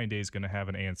 Ryan Day is going to have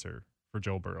an answer for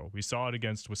Joe Burrow. We saw it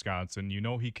against Wisconsin.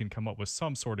 He can come up with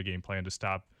some sort of game plan to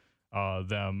stop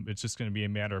them. It's just going to be a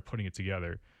matter of putting it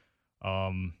together.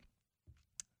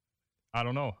 I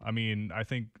don't know. I mean, I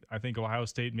think Ohio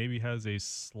State maybe has a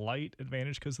slight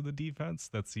advantage because of the defense.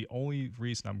 That's the only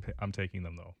reason I'm taking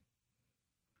them, though.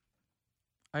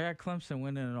 I got Clemson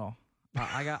winning it all.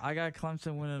 I got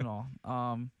Clemson winning it all.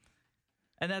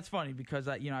 And that's funny because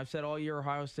I've said all year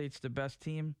Ohio State's the best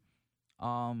team.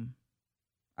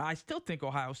 I still think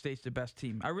Ohio State's the best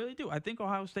team. I really do. I think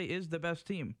Ohio State is the best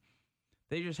team.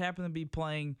 They just happen to be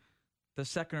playing the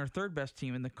second or third best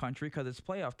team in the country because it's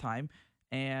playoff time,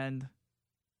 and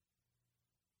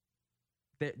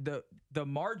the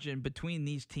margin between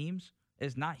these teams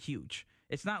is not huge.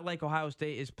 It's not like Ohio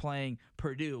State is playing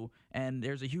Purdue and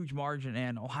there's a huge margin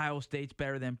and Ohio State's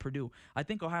better than Purdue. I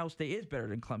think Ohio State is better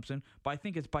than Clemson, but I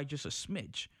think it's by just a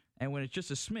smidge. And when it's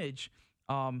just a smidge,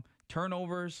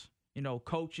 turnovers,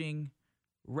 coaching,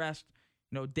 rest,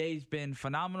 Day's been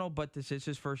phenomenal, but this is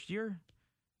his first year.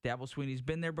 Dabo Swinney's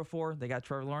been there before. They got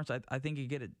Trevor Lawrence. I think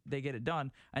they get it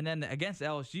done. And then against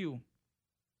LSU,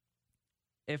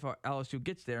 if LSU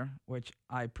gets there, which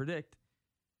I predict,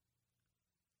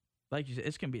 like you said,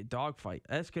 it's going to be a dogfight.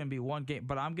 It's going to be one game.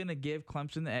 But I'm going to give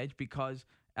Clemson the edge because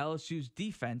LSU's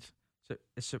defense,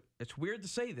 it's weird to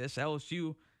say this,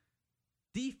 LSU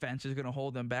defense is going to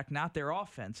hold them back, not their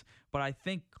offense. But I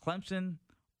think Clemson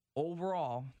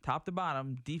overall, top to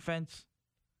bottom, defense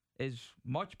is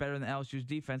much better than LSU's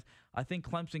defense. I think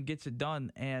Clemson gets it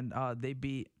done, and they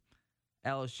beat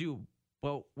LSU.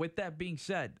 Well, with that being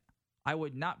said, I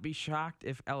would not be shocked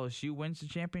if LSU wins the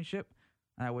championship,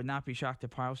 and I would not be shocked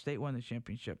if Ohio State won the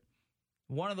championship.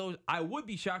 One of those, I would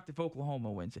be shocked if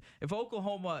Oklahoma wins. If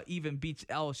Oklahoma even beats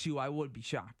LSU, I would be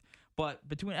shocked. But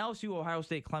between LSU, Ohio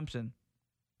State, Clemson,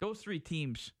 those three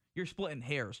teams, you're splitting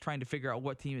hairs trying to figure out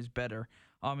what team is better.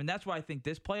 And that's why I think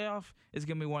this playoff is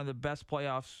going to be one of the best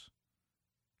playoffs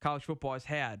college football has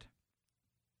had.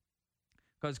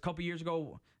 Because a couple years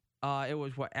ago, it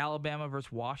was, Alabama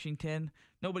versus Washington.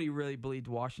 Nobody really believed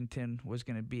Washington was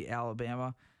going to beat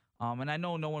Alabama. And I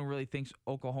know no one really thinks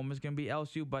Oklahoma is going to beat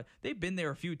LSU, but they've been there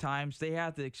a few times. They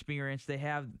have the experience. They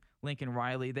have Lincoln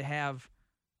Riley. They have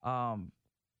Jalen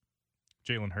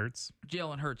Hurts.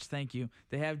 Jalen Hurts, thank you.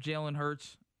 They have Jalen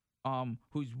Hurts,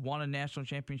 who's won a national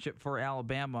championship for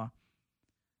Alabama.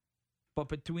 But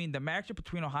between the matchup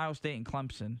between Ohio State and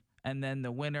Clemson, and then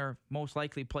the winner most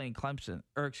likely playing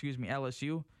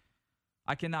LSU,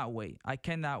 I cannot wait.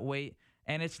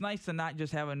 And it's nice to not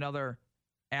just have another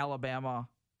Alabama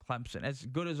Clemson. As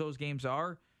good as those games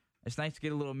are, it's nice to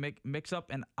get a little mix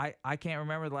up. And I can't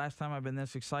remember the last time I've been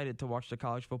this excited to watch the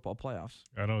college football playoffs.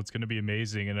 I know it's going to be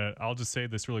amazing. And I'll just say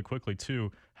this really quickly,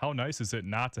 too. How nice is it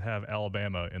not to have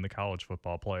Alabama in the college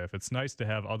football playoff? It's nice to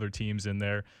have other teams in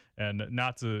there, and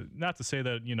not to say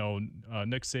that,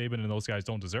 Nick Saban and those guys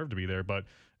don't deserve to be there, but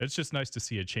it's just nice to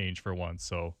see a change for once.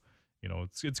 So,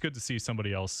 it's good to see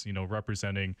somebody else,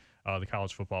 representing the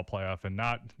college football playoff, and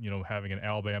not, having an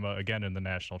Alabama again in the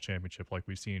national championship like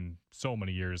we've seen so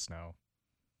many years now.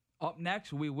 Up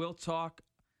next, we will talk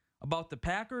about the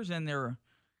Packers and their,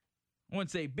 I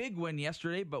wouldn't say big win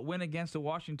yesterday, but win against the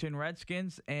Washington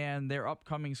Redskins and their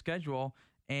upcoming schedule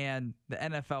and the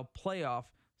NFL playoff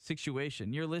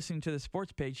situation. You're listening to the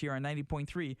Sports Page here on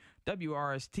 90.3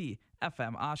 WRST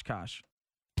FM Oshkosh.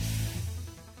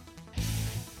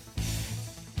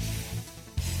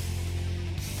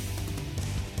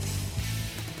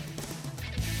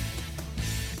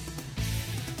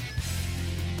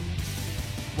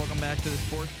 Welcome back to the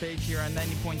sports page here on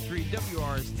 90.3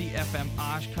 WRST FM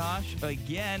Oshkosh.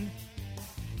 Again,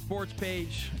 sports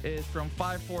page is from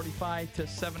 5:45 to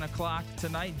 7 o'clock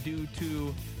tonight due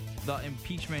to the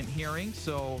impeachment hearing.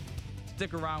 So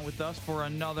stick around with us for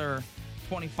another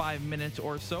 25 minutes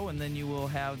or so, and then you will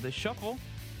have the shuffle.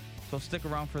 So stick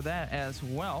around for that as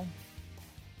well.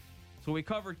 So we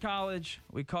covered college,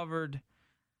 we covered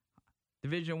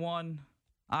Division I,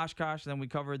 Oshkosh, then we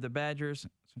covered the Badgers,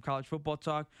 some college football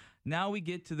talk. Now we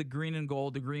get to the green and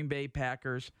gold, the Green Bay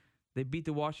Packers. They beat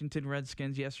the Washington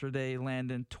Redskins yesterday,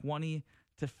 Landon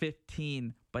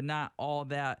 20-15, but not all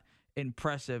that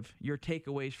impressive. Your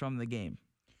takeaways from the game?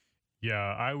 Yeah,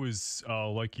 I was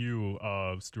like you,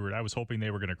 Stewart. I was hoping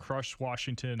they were going to crush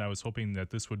Washington. I was hoping that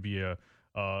this would be a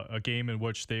game in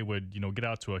which they would, get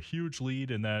out to a huge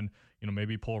lead and then,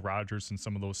 maybe pull Rodgers and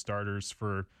some of those starters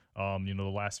for,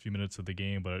 the last few minutes of the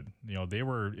game. But, they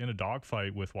were in a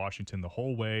dogfight with Washington the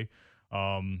whole way.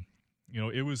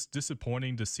 It was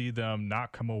disappointing to see them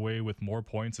not come away with more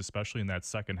points, especially in that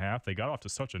second half. They got off to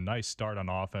such a nice start on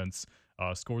offense,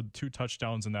 scored 2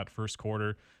 touchdowns in that first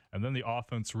quarter, and then the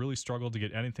offense really struggled to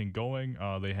get anything going.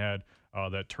 They had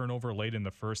that turnover late in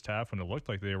the first half when it looked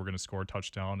like they were going to score a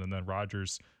touchdown, and then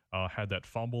Rodgers had that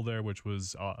fumble there, which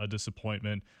was a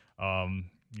disappointment.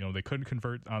 They couldn't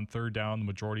convert on third down the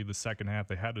majority of the second half.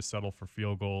 They had to settle for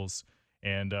field goals,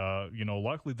 and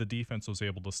luckily the defense was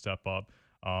able to step up.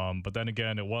 But then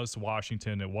again, it was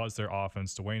Washington. It was their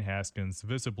offense. Dwayne Haskins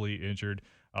visibly injured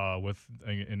with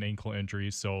an ankle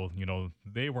injury. So,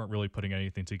 they weren't really putting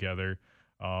anything together.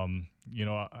 A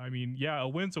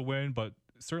win's a win, but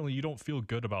certainly you don't feel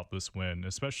good about this win,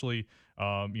 especially,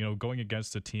 going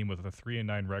against a team with a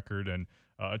 3-9 record and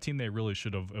a team they really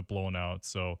should have blown out.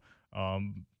 So,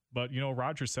 but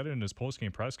Rodgers said it in his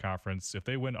postgame press conference, if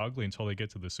they win ugly until they get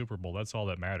to the Super Bowl, that's all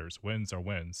that matters. Wins are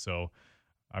wins. So,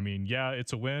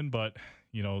 it's a win, but,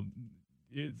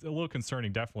 it's a little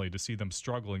concerning, definitely, to see them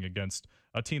struggling against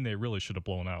a team they really should have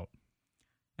blown out.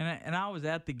 And I was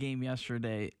at the game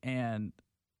yesterday, and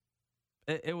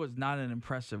it was not an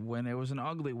impressive win. It was an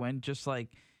ugly win, just like,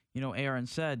 Aaron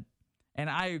said. And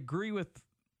I agree with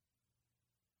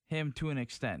him to an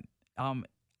extent.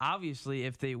 Obviously,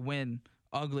 if they win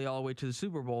ugly all the way to the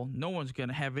Super Bowl, no one's going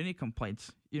to have any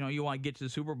complaints. You want to get to the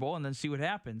Super Bowl and then see what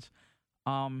happens.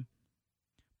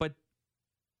 But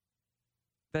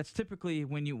that's typically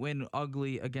when you win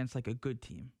ugly against like a good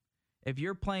team. If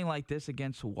you're playing like this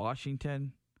against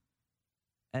Washington,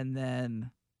 and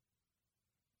then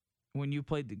when you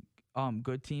played the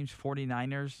good teams,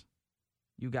 49ers,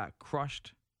 you got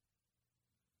crushed.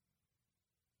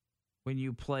 When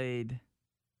you played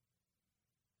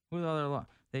with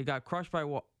they got crushed by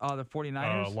the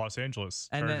 49ers. Los Angeles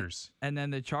Chargers. And then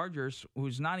the Chargers,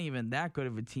 who's not even that good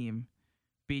of a team,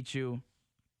 beat you.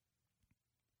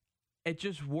 It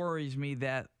just worries me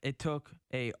that it took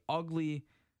a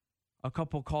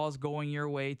couple calls going your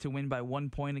way to win by 1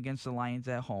 point against the Lions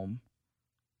at home.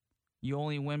 You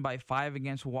only win by 5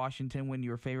 against Washington when you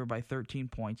were favored by 13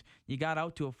 points. You got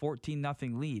out to a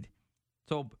 14-0 lead.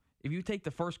 So if you take the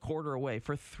first quarter away,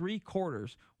 for 3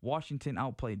 quarters, Washington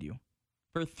outplayed you.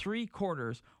 For 3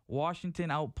 quarters, Washington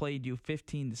outplayed you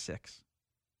 15-6.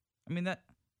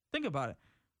 Think about it.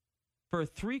 For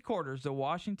 3 quarters, the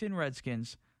Washington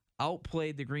Redskins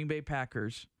outplayed the Green Bay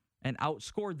Packers and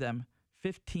outscored them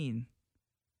 15-6.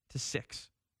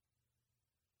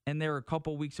 And they're a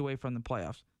couple weeks away from the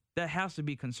playoffs. That has to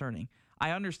be concerning.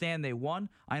 I understand they won.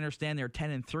 I understand they're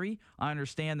 10-3. I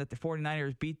understand that the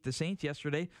 49ers beat the Saints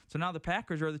yesterday. So now the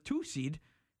Packers are the 2 seed,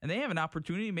 and they have an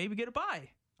opportunity to maybe get a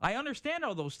bye. I understand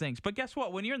all those things. But guess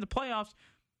what? When you're in the playoffs,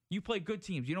 you play good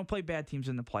teams. You don't play bad teams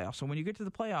in the playoffs. So when you get to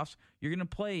the playoffs, you're going to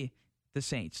play the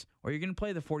Saints, or you're going to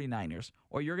play the 49ers,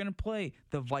 or you're going to play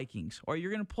the Vikings, or you're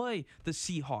going to play the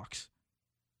Seahawks.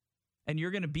 And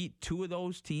you're going to beat 2 of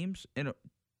those teams in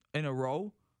a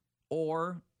row,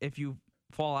 or if you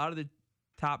fall out of the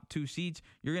top 2 seeds,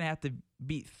 you're going to have to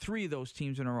beat 3 of those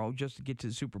teams in a row just to get to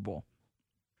the Super Bowl.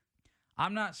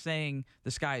 I'm not saying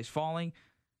the sky is falling.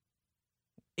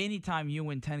 Anytime you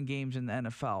win 10 games in the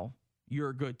NFL, you're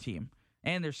a good team.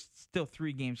 And there's still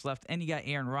 3 games left, and you got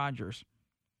Aaron Rodgers.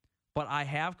 But I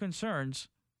have concerns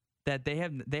that they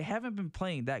haven't been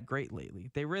playing that great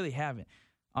lately. They really haven't.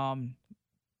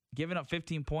 Giving up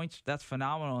 15 points, that's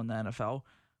phenomenal in the NFL.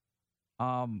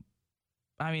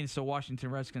 It's the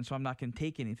Washington Redskins, so I'm not going to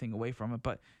take anything away from it.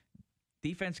 But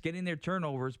defense getting their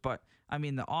turnovers, but,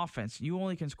 the offense, you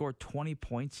only can score 20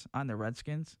 points on the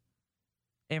Redskins.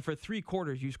 And for 3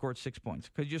 quarters, you scored 6 points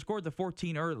because you scored the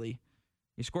 14 early.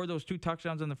 You scored those 2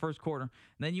 touchdowns in the first quarter, and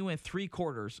then you went 3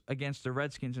 quarters against the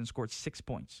Redskins and scored 6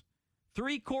 points.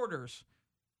 3 quarters,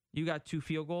 you got 2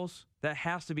 field goals. That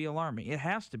has to be alarming. It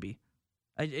has to be.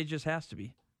 It just has to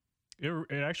be.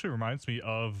 It actually reminds me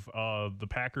of the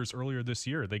Packers earlier this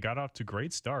year. They got off to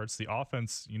great starts. The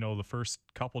offense, the first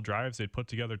couple drives, they'd put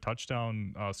together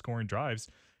touchdown scoring drives,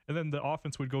 and then the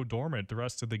offense would go dormant the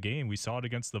rest of the game. We saw it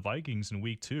against the Vikings in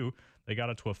week 2. They got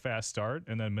out to a fast start,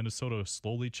 and then Minnesota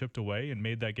slowly chipped away and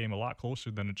made that game a lot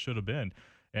closer than it should have been.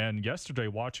 And yesterday,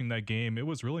 watching that game, it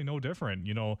was really no different.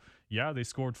 Yeah, they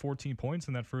scored 14 points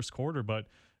in that first quarter, but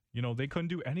they couldn't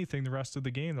do anything the rest of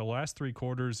the game. The last 3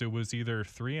 quarters, it was either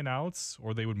 3 and outs,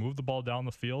 or they would move the ball down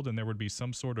the field and there would be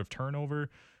some sort of turnover,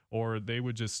 or they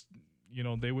would just,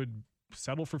 they would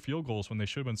settle for field goals when they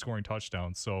should have been scoring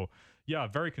touchdowns. So, yeah,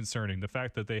 very concerning. The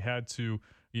fact that they had to,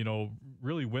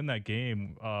 really win that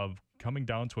game coming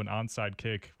down to an onside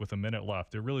kick with a minute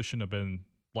left. It really shouldn't have been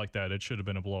like that. It should have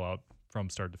been a blowout from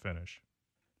start to finish.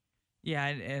 Yeah,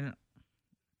 and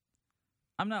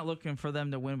I'm not looking for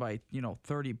them to win by,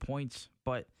 30 points,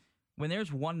 but when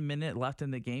there's 1 minute left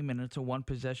in the game and it's a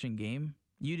 1-possession game,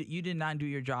 you did not do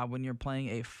your job when you're playing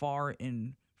a far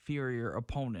inferior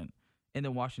opponent in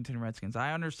the Washington Redskins.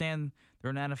 I understand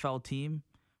they're an NFL team,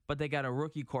 but they got a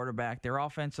rookie quarterback. Their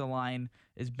offensive line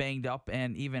is banged up,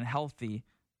 and even healthy,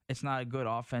 it's not a good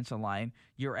offensive line.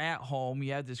 You're at home.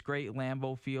 You have this great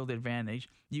Lambeau Field advantage.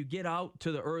 You get out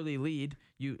to the early lead.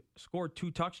 You score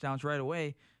 2 touchdowns right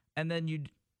away, and then you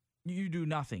do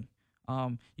nothing.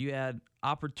 You had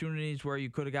opportunities where you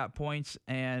could have got points,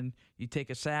 and you take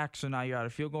a sack, so now you're out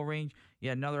of field goal range. You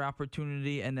had another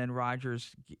opportunity, and then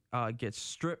Rodgers gets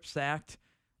strip sacked,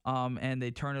 and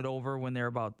they turn it over when they're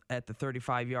about at the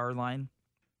 35-yard line.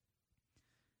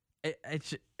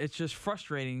 It's just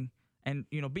frustrating. And,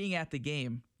 being at the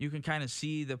game, you can kind of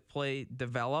see the play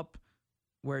develop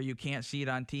where you can't see it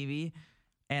on TV.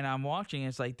 And I'm watching,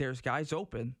 it's like there's guys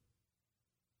open.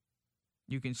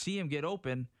 You can see him get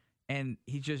open, and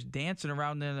he's just dancing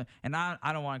around there. And I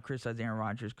don't want to criticize Aaron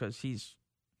Rodgers because he's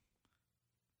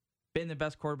been the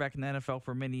best quarterback in the NFL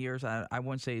for many years. I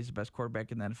wouldn't say he's the best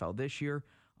quarterback in the NFL this year,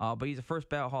 but he's a first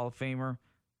ballot Hall of Famer,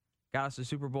 got us the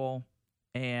Super Bowl,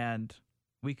 and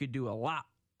we could do a lot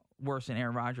worse than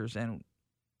Aaron Rodgers. And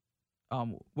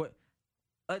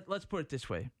let's put it this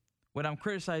way. When I'm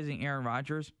criticizing Aaron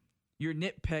Rodgers, you're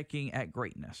nitpicking at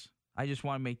greatness. I just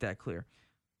want to make that clear.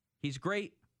 He's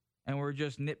great, and we're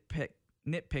just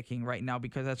nitpicking right now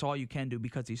because that's all you can do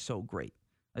because he's so great.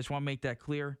 I just want to make that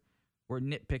clear. We're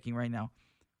nitpicking right now.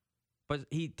 But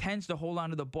he tends to hold on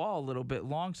to the ball a little bit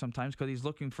long sometimes because he's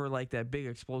looking for like that big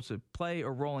explosive play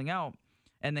or rolling out.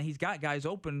 And then he's got guys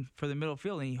open for the middle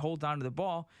field, and he holds on to the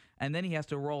ball, and then he has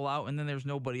to roll out, and then there's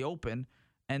nobody open.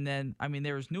 And then,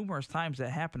 there was numerous times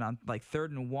that happened on like 3rd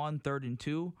and 1, 3rd and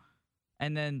 2,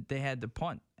 and then they had to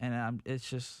punt. And it's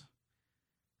just,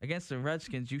 against the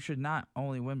Redskins, you should not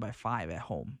only win by 5 at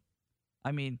home.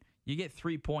 You get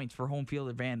 3 points for home field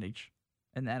advantage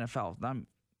in the NFL.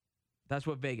 That's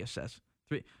what Vegas says.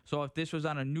 3. So if this was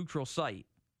on a neutral site,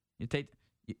 you take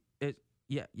it.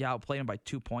 Yeah, outplay them by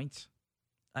 2 points.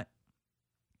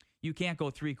 You can't go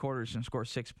 3 quarters and score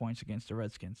 6 points against the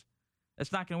Redskins.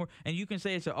 That's not going to work. And you can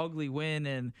say it's an ugly win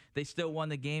and they still won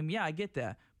the game. Yeah, I get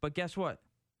that. But guess what?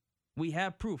 We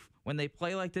have proof. When they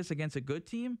play like this against a good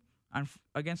team,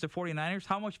 against the 49ers,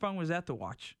 how much fun was that to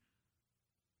watch?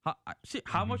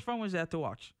 How much fun was that to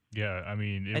watch? Yeah,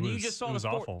 it was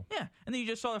awful. Yeah, and then you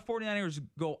just saw the 49ers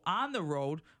go on the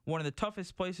road, one of the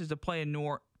toughest places to play in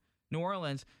New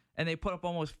Orleans, and they put up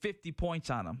almost 50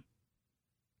 points on them.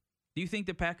 Do you think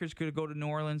the Packers could go to New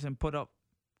Orleans and put up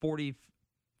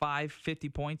 45, 50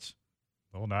 points?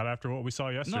 Well, not after what we saw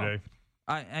yesterday.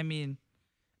 No.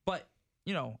 But,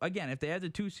 again, if they had the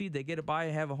 2 seed, they get a bye,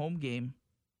 have a home game.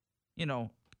 2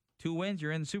 wins,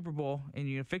 you're in the Super Bowl, and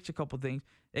you fix a couple things.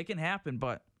 It can happen,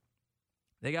 but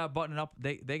they got to button it up.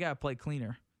 They got to play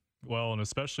cleaner. Well, and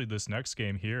especially this next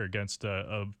game here against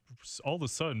all of a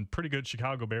sudden pretty good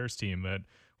Chicago Bears team that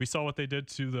we saw what they did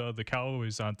to the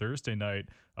Cowboys on Thursday night.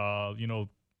 A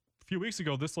few weeks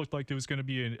ago, this looked like it was going to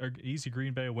be an easy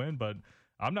Green Bay win, but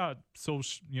I'm not so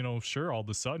sure all of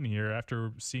a sudden here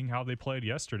after seeing how they played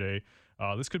yesterday.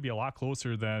 This could be a lot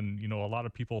closer than a lot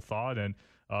of people thought, and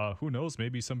who knows?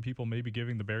 Maybe some people may be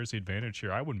giving the Bears the advantage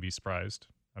here. I wouldn't be surprised.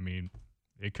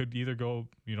 It could either go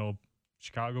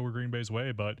Chicago or Green Bay's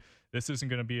way, but this isn't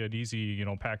going to be an easy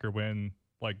Packer win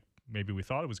like maybe we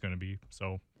thought it was going to be.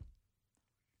 So.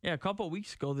 Yeah, a couple of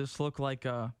weeks ago, this looked like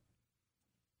I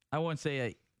wouldn't say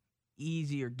a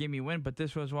easy or gimme win, but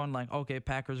this was one like, okay,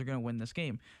 Packers are going to win this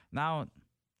game. Now,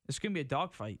 it's going to be a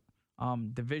dogfight.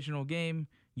 Divisional game,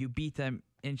 you beat them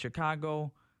in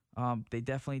Chicago. They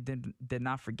definitely did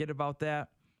not forget about that.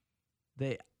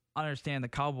 they understand the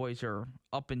Cowboys are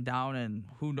up and down, and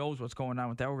who knows what's going on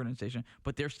with that organization.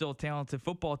 But they're still a talented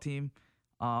football team,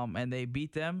 and they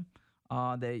beat them.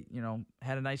 They,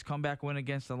 had a nice comeback win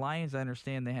against the Lions. I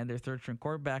understand they had their third-string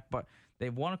quarterback, but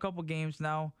they've won a couple games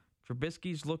now.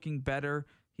 Trubisky's looking better.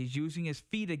 He's using his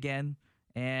feet again,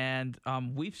 and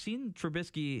we've seen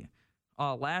Trubisky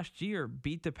last year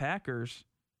beat the Packers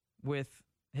with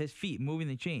his feet, moving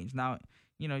the chains. Now,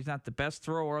 he's not the best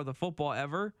thrower of the football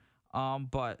ever,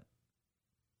 but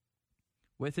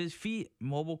with his feet,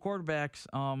 mobile quarterbacks,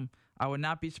 I would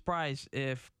not be surprised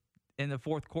if in the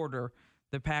fourth quarter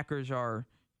the Packers are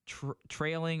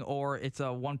trailing or it's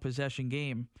a one-possession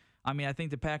game. I mean, I think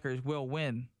the Packers will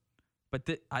win, but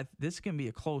this is going to be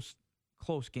a close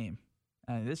game.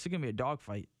 This is going to be a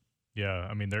dogfight. Yeah,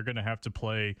 I mean, they're going to have to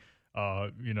play,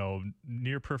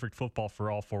 near perfect football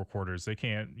for all four quarters. They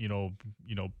can't,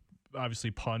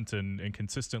 obviously punt and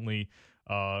consistently,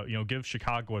 give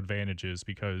Chicago advantages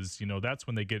because, that's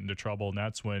when they get into trouble and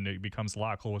that's when it becomes a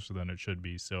lot closer than it should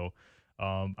be. So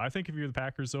I think if you're the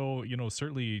Packers, though,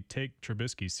 certainly take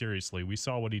Trubisky seriously. We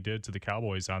saw what he did to the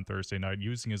Cowboys on Thursday night,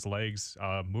 using his legs,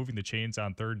 moving the chains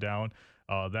on third down.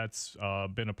 That's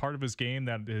been a part of his game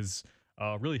that has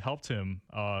really helped him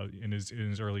in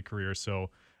his early career.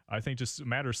 So I think just a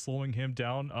matter of slowing him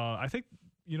down. I think,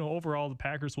 overall the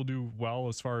Packers will do well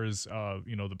as far as,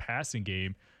 the passing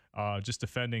game, just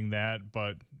defending that.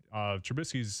 But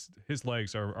Trubisky's his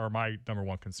legs are my number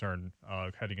one concern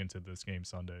heading into this game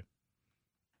Sunday.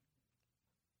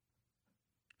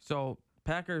 So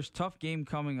Packers, tough game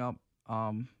coming up.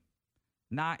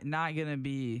 Not going to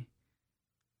be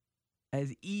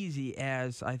as easy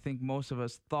as I think most of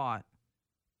us thought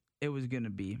it was going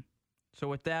to be. So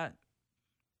with that,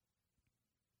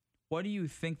 what do you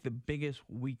think the biggest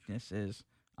weakness is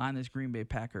on this Green Bay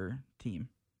Packer team?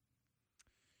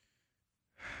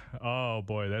 Oh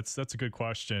boy, that's a good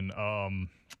question.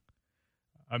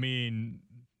 I mean,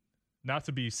 not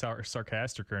to be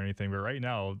sarcastic or anything, but right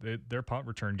now their punt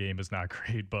return game is not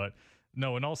great. But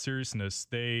no, in all seriousness,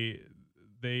 they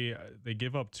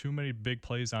give up too many big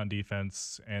plays on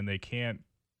defense, and they can't,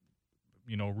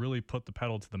 really put the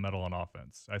pedal to the metal on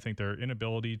offense. I think their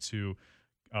inability to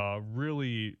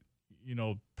really,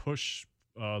 push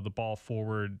the ball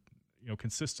forward,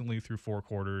 consistently through four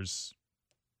quarters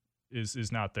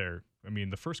is not there. I mean,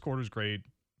 the first quarter is great,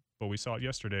 but we saw it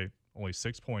yesterday. Only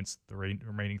 6 points the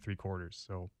remaining three quarters.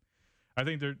 So I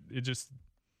think it just,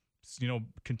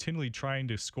 continually trying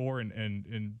to score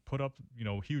and put up,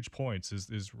 huge points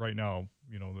is right now,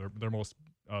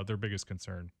 their biggest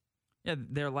concern. Yeah,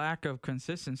 their lack of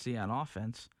consistency on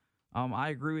offense. I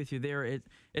agree with you there.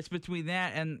 It's between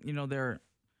that and,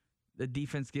 the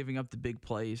defense giving up the big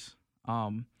plays.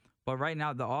 But right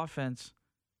now the offense,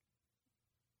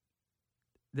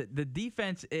 the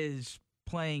defense is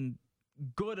playing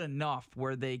good enough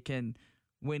where they can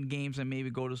win games and maybe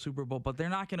go to Super Bowl, but they're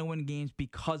not going to win games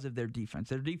because of their defense.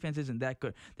 Their defense isn't that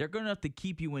good. They're good enough to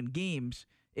keep you in games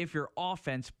if your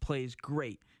offense plays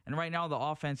great. And right now the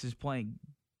offense is playing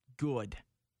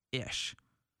good-ish.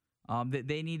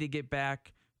 They need to get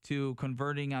back to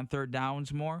converting on third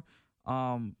downs more,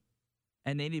 and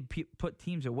they need to put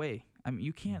teams away. I mean,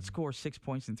 you can't score 6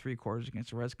 points in three quarters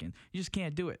against the Redskins. You just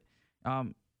can't do it.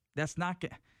 That's not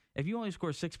good. If you only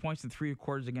score 6 points in three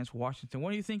quarters against Washington,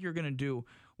 what do you think you're going to do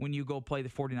when you go play the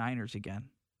 49ers again?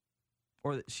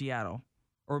 Or Seattle?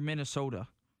 Or Minnesota?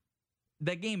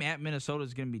 That game at Minnesota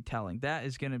is going to be telling. That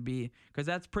is going to be, because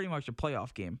that's pretty much a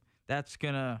playoff game. That's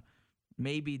going to,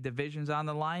 maybe divisions on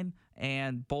the line,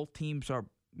 and both teams are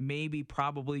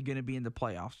probably going to be in the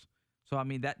playoffs. So, I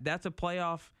mean, that's a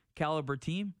playoff caliber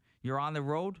team. You're on the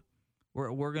road.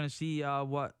 We're going to see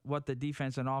what the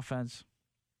defense and offense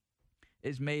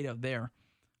is made of there.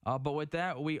 But with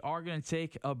that, we are going to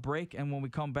take a break, and when we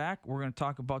come back, we're going to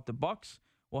talk about the Bucs.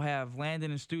 We'll have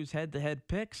Landon and Stu's head-to-head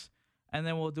picks, and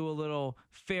then we'll do a little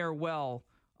farewell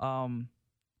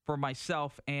for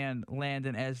myself and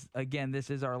Landon, as, again,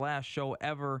 this is our last show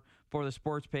ever for the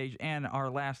sports page and our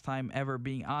last time ever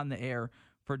being on the air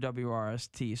for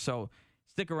WRST. So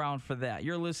stick around for that.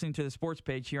 You're listening to the sports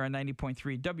page here on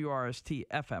 90.3 WRST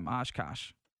FM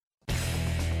Oshkosh.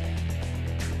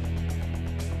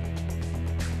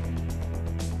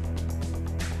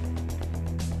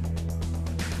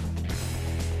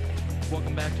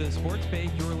 Welcome back to the sports page.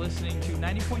 You're listening to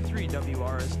 90.3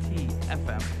 WRST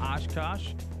FM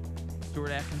Oshkosh.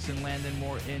 Stewart, Atkinson, Landen,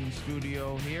 more in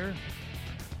studio here.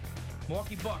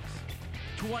 Milwaukee Bucks,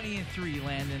 20-3,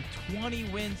 Landon. 20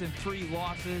 wins and 3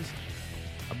 losses.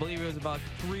 I believe it was about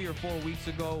 3 or 4 weeks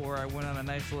ago where I went on a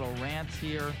nice little rant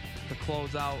here to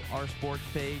close out our sports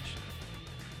page.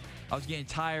 I was getting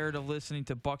tired of listening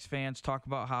to Bucs fans talk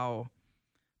about how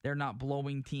they're not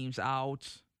blowing teams out.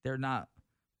 They're not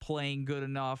playing good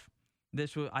enough.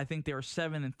 I think they were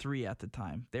 7-3 at the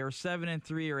time. They were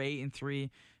 7-3 or 8-3,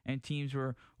 and teams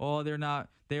were, they're not.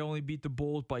 They only beat the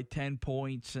Bulls by 10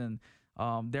 points, and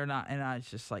they're not. And I was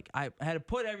just like, I had to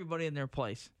put everybody in their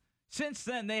place. Since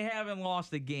then, they haven't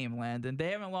lost a game, Landon.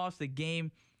 They haven't lost a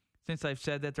game since I've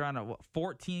said that. They're on a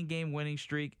 14-game winning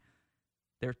streak.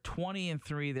 They're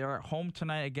 20-3. They're at home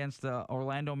tonight against the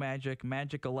Orlando Magic.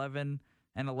 Magic 11-11,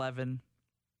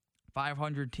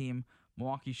 500 team.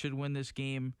 Milwaukee should win this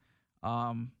game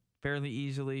fairly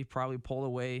easily. Probably pull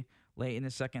away late in the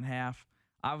second half.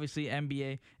 Obviously,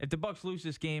 NBA. If the Bucks lose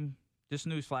this game, just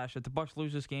newsflash: if the Bucks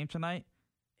lose this game tonight,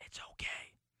 it's okay.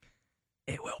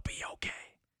 It will be okay.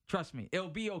 Trust me, it'll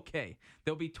be okay.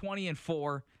 They'll be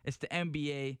 20-4. It's the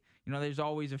NBA. You know, there's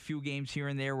always a few games here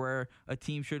and there where a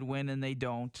team should win and they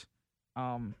don't.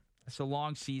 It's a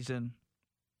long season.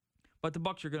 But the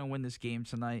Bucks are going to win this game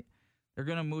tonight. They're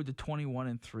going to move to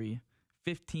 21-3,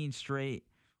 15 straight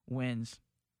wins.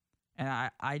 And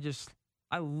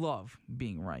I love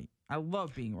being right. I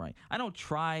love being right. I don't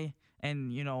try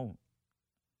and,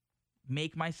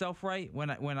 make myself right. When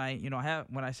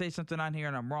I say something on here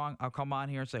and I'm wrong, I'll come on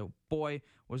here and say, boy,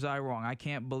 was I wrong. I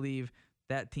can't believe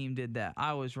that team did that.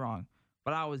 I was wrong.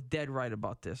 But I was dead right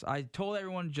about this. I told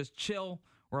everyone to just chill,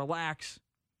 relax,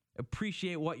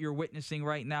 appreciate what you're witnessing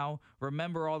right now.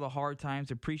 Remember all the hard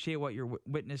times. Appreciate what you're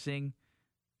witnessing.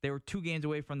 They were 2 games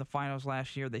away from the finals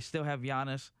last year. They still have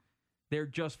Giannis. They're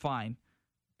just fine.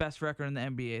 Best record in the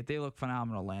NBA. They look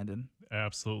phenomenal, Landon.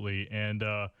 Absolutely. And,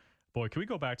 boy, can we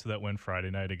go back to that win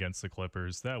Friday night against the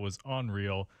Clippers? That was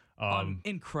unreal.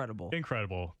 Incredible.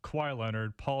 Incredible. Kawhi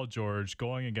Leonard, Paul George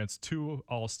going against 2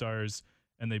 All-Stars,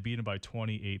 and they beat him by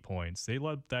 28 points. They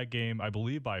led that game, I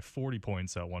believe, by 40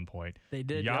 points at one point. They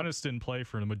did. Giannis didn't play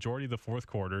for the majority of the fourth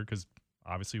quarter because,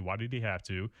 obviously, why did he have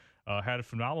to? Had a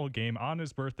phenomenal game on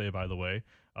his birthday, by the way,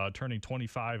 turning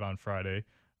 25 on Friday.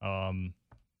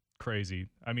 Crazy.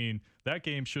 I mean, that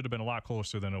game should have been a lot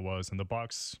closer than it was, and the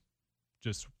Bucks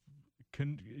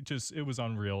it was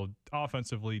unreal.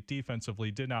 Offensively,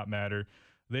 defensively, did not matter.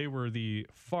 They were the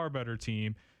far better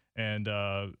team, and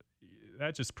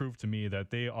that just proved to me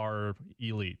that they are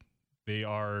elite. They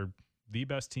are the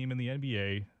best team in the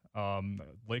NBA.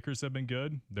 Lakers have been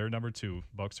good. They're number 2.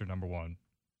 Bucks are number 1.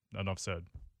 Enough said.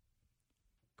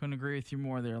 Couldn't agree with you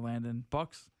more there, Landon.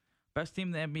 Bucks, best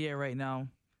team in the NBA right now.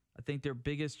 I think their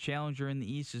biggest challenger in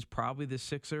the East is probably the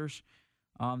Sixers.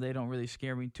 They don't really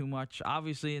scare me too much.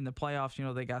 Obviously, in the playoffs,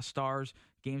 they got stars.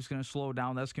 Game's going to slow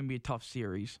down. That's going to be a tough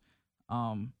series.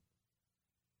 But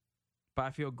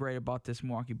I feel great about this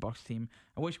Milwaukee Bucks team.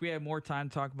 I wish we had more time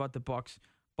to talk about the Bucks,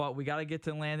 but we got to get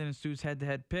to Landon and Stu's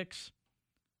head-to-head picks,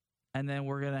 and then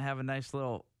we're going to have a nice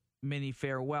little mini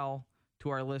farewell to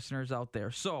our listeners out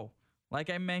there. So, like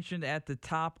I mentioned at the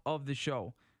top of the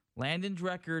show, Landon's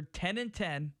record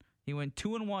 10-10. He went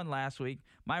 2-1 last week.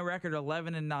 My record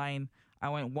 11-9. I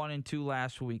went 1-2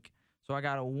 last week. So I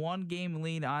got a 1-game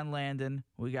lead on Landon.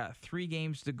 We got 3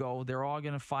 games to go. They're all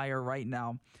going to fire right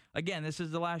now. Again, this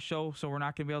is the last show, so we're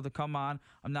not going to be able to come on.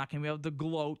 I'm not going to be able to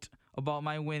gloat about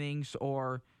my winnings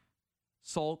or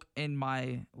sulk in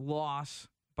my loss,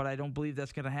 but I don't believe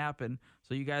that's going to happen.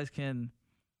 So you guys can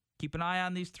keep an eye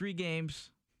on these 3 games.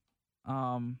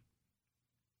 And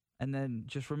then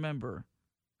just remember,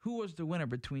 who was the winner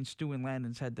between Stew and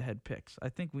Landon's head-to-head picks? I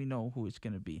think we know who it's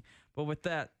going to be. But with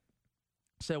that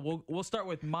said, we'll start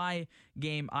with my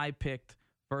game I picked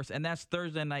first, and that's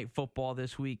Thursday Night Football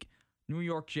this week. New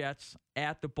York Jets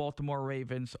at the Baltimore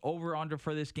Ravens. Over-under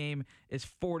for this game is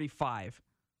 45.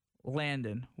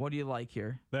 Landon, what do you like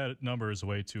here? That number is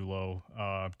way too low.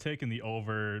 Taking the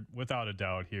over, without a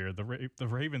doubt here. The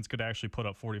Ravens could actually put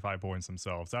up 45 points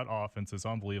themselves. That offense is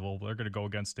unbelievable. They're going to go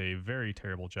against a very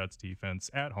terrible Jets defense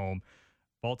at home.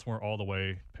 Baltimore all the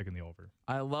way, picking the over.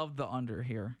 I love the under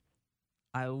here.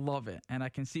 I love it. And I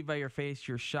can see by your face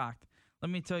you're shocked. Let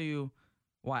me tell you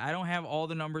why. I don't have all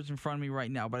the numbers in front of me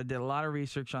right now, but I did a lot of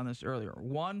research on this earlier.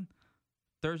 1,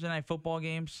 Thursday Night Football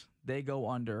games, they go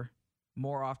under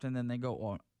more often than they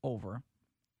go over.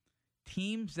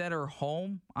 Teams that are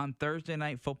home on Thursday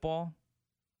Night Football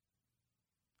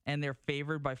and they're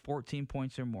favored by 14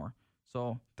 points or more.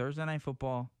 So Thursday Night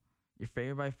Football, you're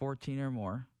favored by 14 or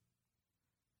more.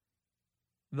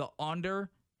 The under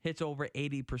hits over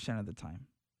 80% of the time.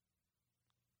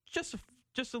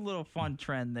 Just a little fun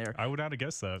trend there. I would not have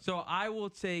guessed that. So I will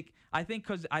take, I think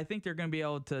they're going to be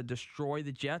able to destroy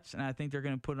the Jets, and I think they're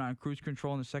going to put it on cruise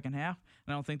control in the second half,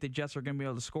 and I don't think the Jets are going to be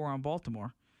able to score on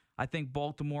Baltimore. I think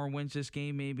Baltimore wins this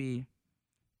game maybe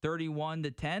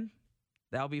 31-10,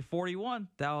 that'll be 41.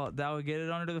 That'll get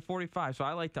it under the 45. So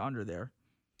I like the under there.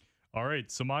 All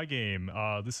right, so my game,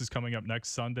 this is coming up next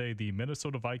Sunday. The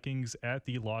Minnesota Vikings at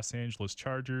the Los Angeles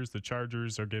Chargers. The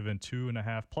Chargers are given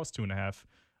 2.5 plus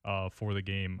 2.5 for the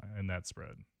game in that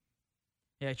spread.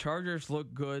 Yeah, Chargers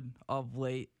look good of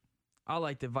late. I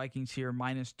like the Vikings here,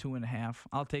 minus 2.5.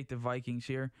 I'll take the Vikings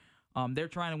here. They're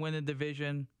trying to win the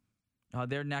division.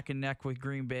 They're neck and neck with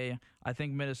Green Bay. I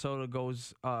think Minnesota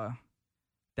goes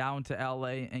down to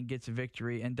L.A. and gets a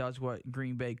victory and does what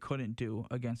Green Bay couldn't do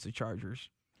against the Chargers.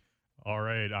 All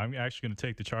right, I'm actually going to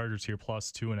take the Chargers here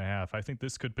plus 2.5. I think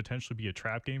this could potentially be a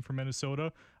trap game for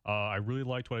Minnesota. I really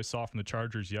liked what I saw from the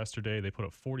Chargers yesterday. They put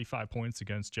up 45 points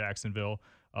against Jacksonville.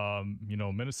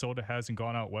 Minnesota hasn't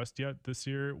gone out west yet this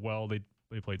year. Well, they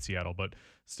played Seattle, but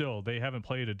still, they haven't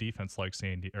played a defense like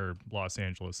Los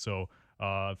Angeles. So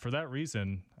for that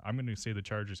reason, I'm going to say the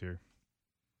Chargers here.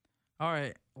 All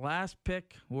right, last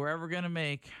pick we're ever going to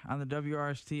make on the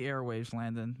WRST airwaves,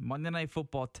 Landon. Monday Night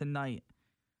Football tonight.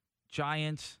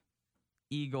 Giants,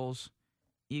 Eagles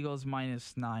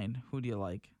minus 9. Who do you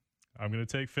like? I'm going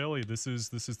to take Philly. This is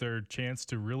their chance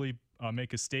to really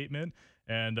make a statement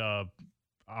and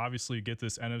obviously get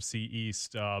this NFC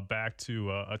East back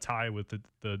to a tie with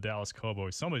the Dallas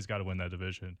Cowboys. Somebody's got to win that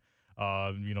division.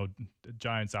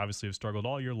 Giants obviously have struggled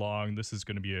all year long. This is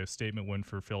going to be a statement win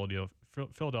for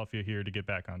Philadelphia here to get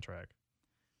back on track.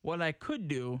 What I could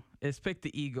do is pick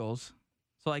the Eagles.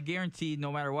 So I guarantee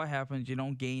no matter what happens, you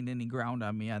don't gain any ground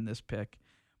on me on this pick.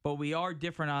 But we are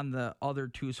different on the other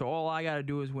two. So all I got to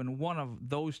do is win one of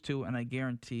those two, and I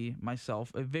guarantee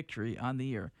myself a victory on the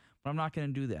year. But I'm not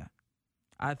going to do that.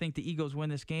 I think the Eagles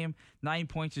win this game. 9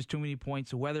 points is too many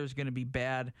points. The weather is going to be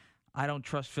bad. I don't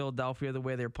trust Philadelphia the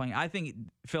way they're playing. I think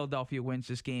Philadelphia wins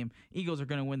this game. Eagles are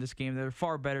going to win this game. They're a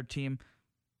far better team.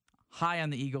 High on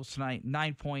the Eagles tonight.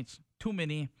 9 points. Too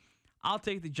many. I'll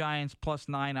take the Giants plus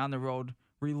 9 on the road.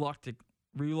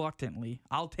 Reluctantly,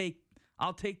 I'll take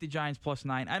the Giants plus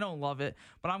 9. I don't love it,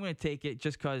 but I'm going to take it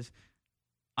just because.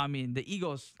 The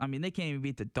Eagles. They can't even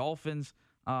beat the Dolphins.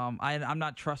 I'm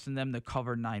not trusting them to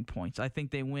cover 9 points. I think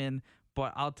they win,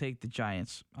 but I'll take the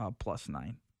Giants plus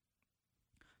 9.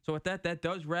 So with that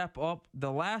does wrap up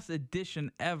the last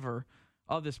edition ever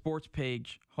of the Sports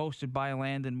Page, hosted by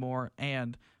Landon Moore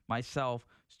and myself,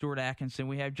 Stewart Atkinson.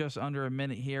 We have just under a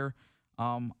minute here.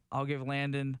 I'll give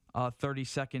Landon 30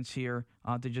 seconds here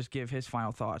to just give his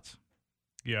final thoughts.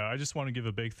 Yeah, I just want to give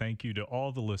a big thank you to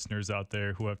all the listeners out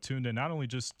there who have tuned in, not only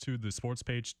just to the Sports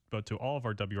Page, but to all of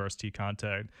our WRST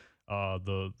content,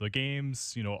 the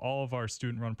games, all of our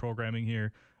student-run programming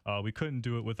here. We couldn't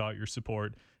do it without your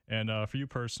support. And for you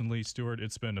personally, Stewart,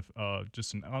 it's been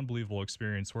just an unbelievable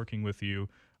experience working with you.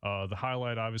 The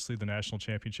highlight, obviously, the national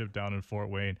championship down in Fort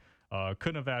Wayne.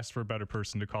 Couldn't have asked for a better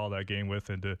person to call that game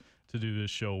with and to do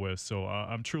this show with. So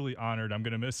I'm truly honored. I'm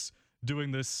going to miss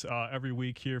doing this every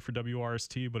week here for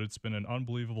WRST, but it's been an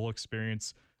unbelievable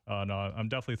experience. And I'm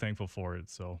definitely thankful for it.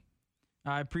 So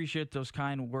I appreciate those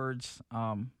kind words.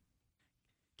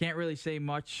 Can't really say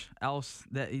much else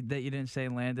that you didn't say,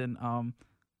 Landon.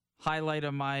 Highlight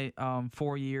of my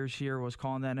 4 years here was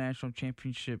calling that national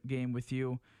championship game with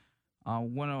you.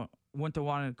 Wouldn't have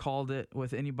wanted to called it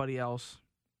with anybody else.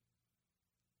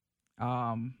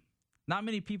 Not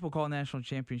many people call national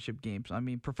championship games.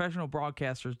 Professional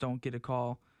broadcasters don't get to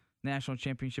call national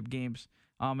championship games.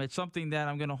 It's something that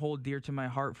I'm going to hold dear to my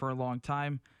heart for a long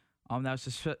time. That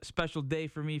was a special day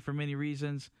for me for many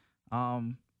reasons.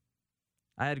 I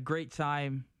had a great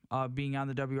time being on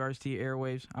the WRST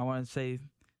airwaves. I want to say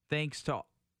thanks to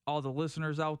all the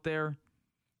listeners out there.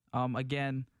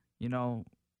 Again,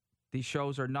 these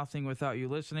shows are nothing without you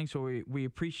listening, so we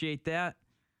appreciate that.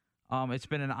 It's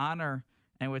been an honor.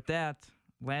 And with that,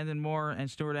 Landon Moore and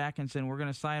Stewart Atkinson, we're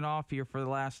going to sign off here for the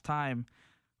last time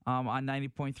on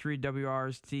 90.3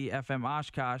 WRST FM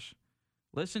Oshkosh.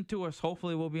 Listen to us.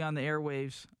 Hopefully we'll be on the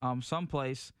airwaves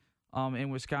someplace in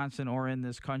Wisconsin or in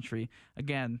this country.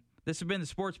 Again, this has been the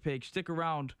Sports Page. Stick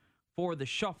around for the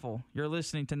shuffle. You're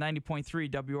listening to 90.3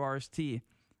 WRST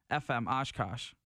FM Oshkosh.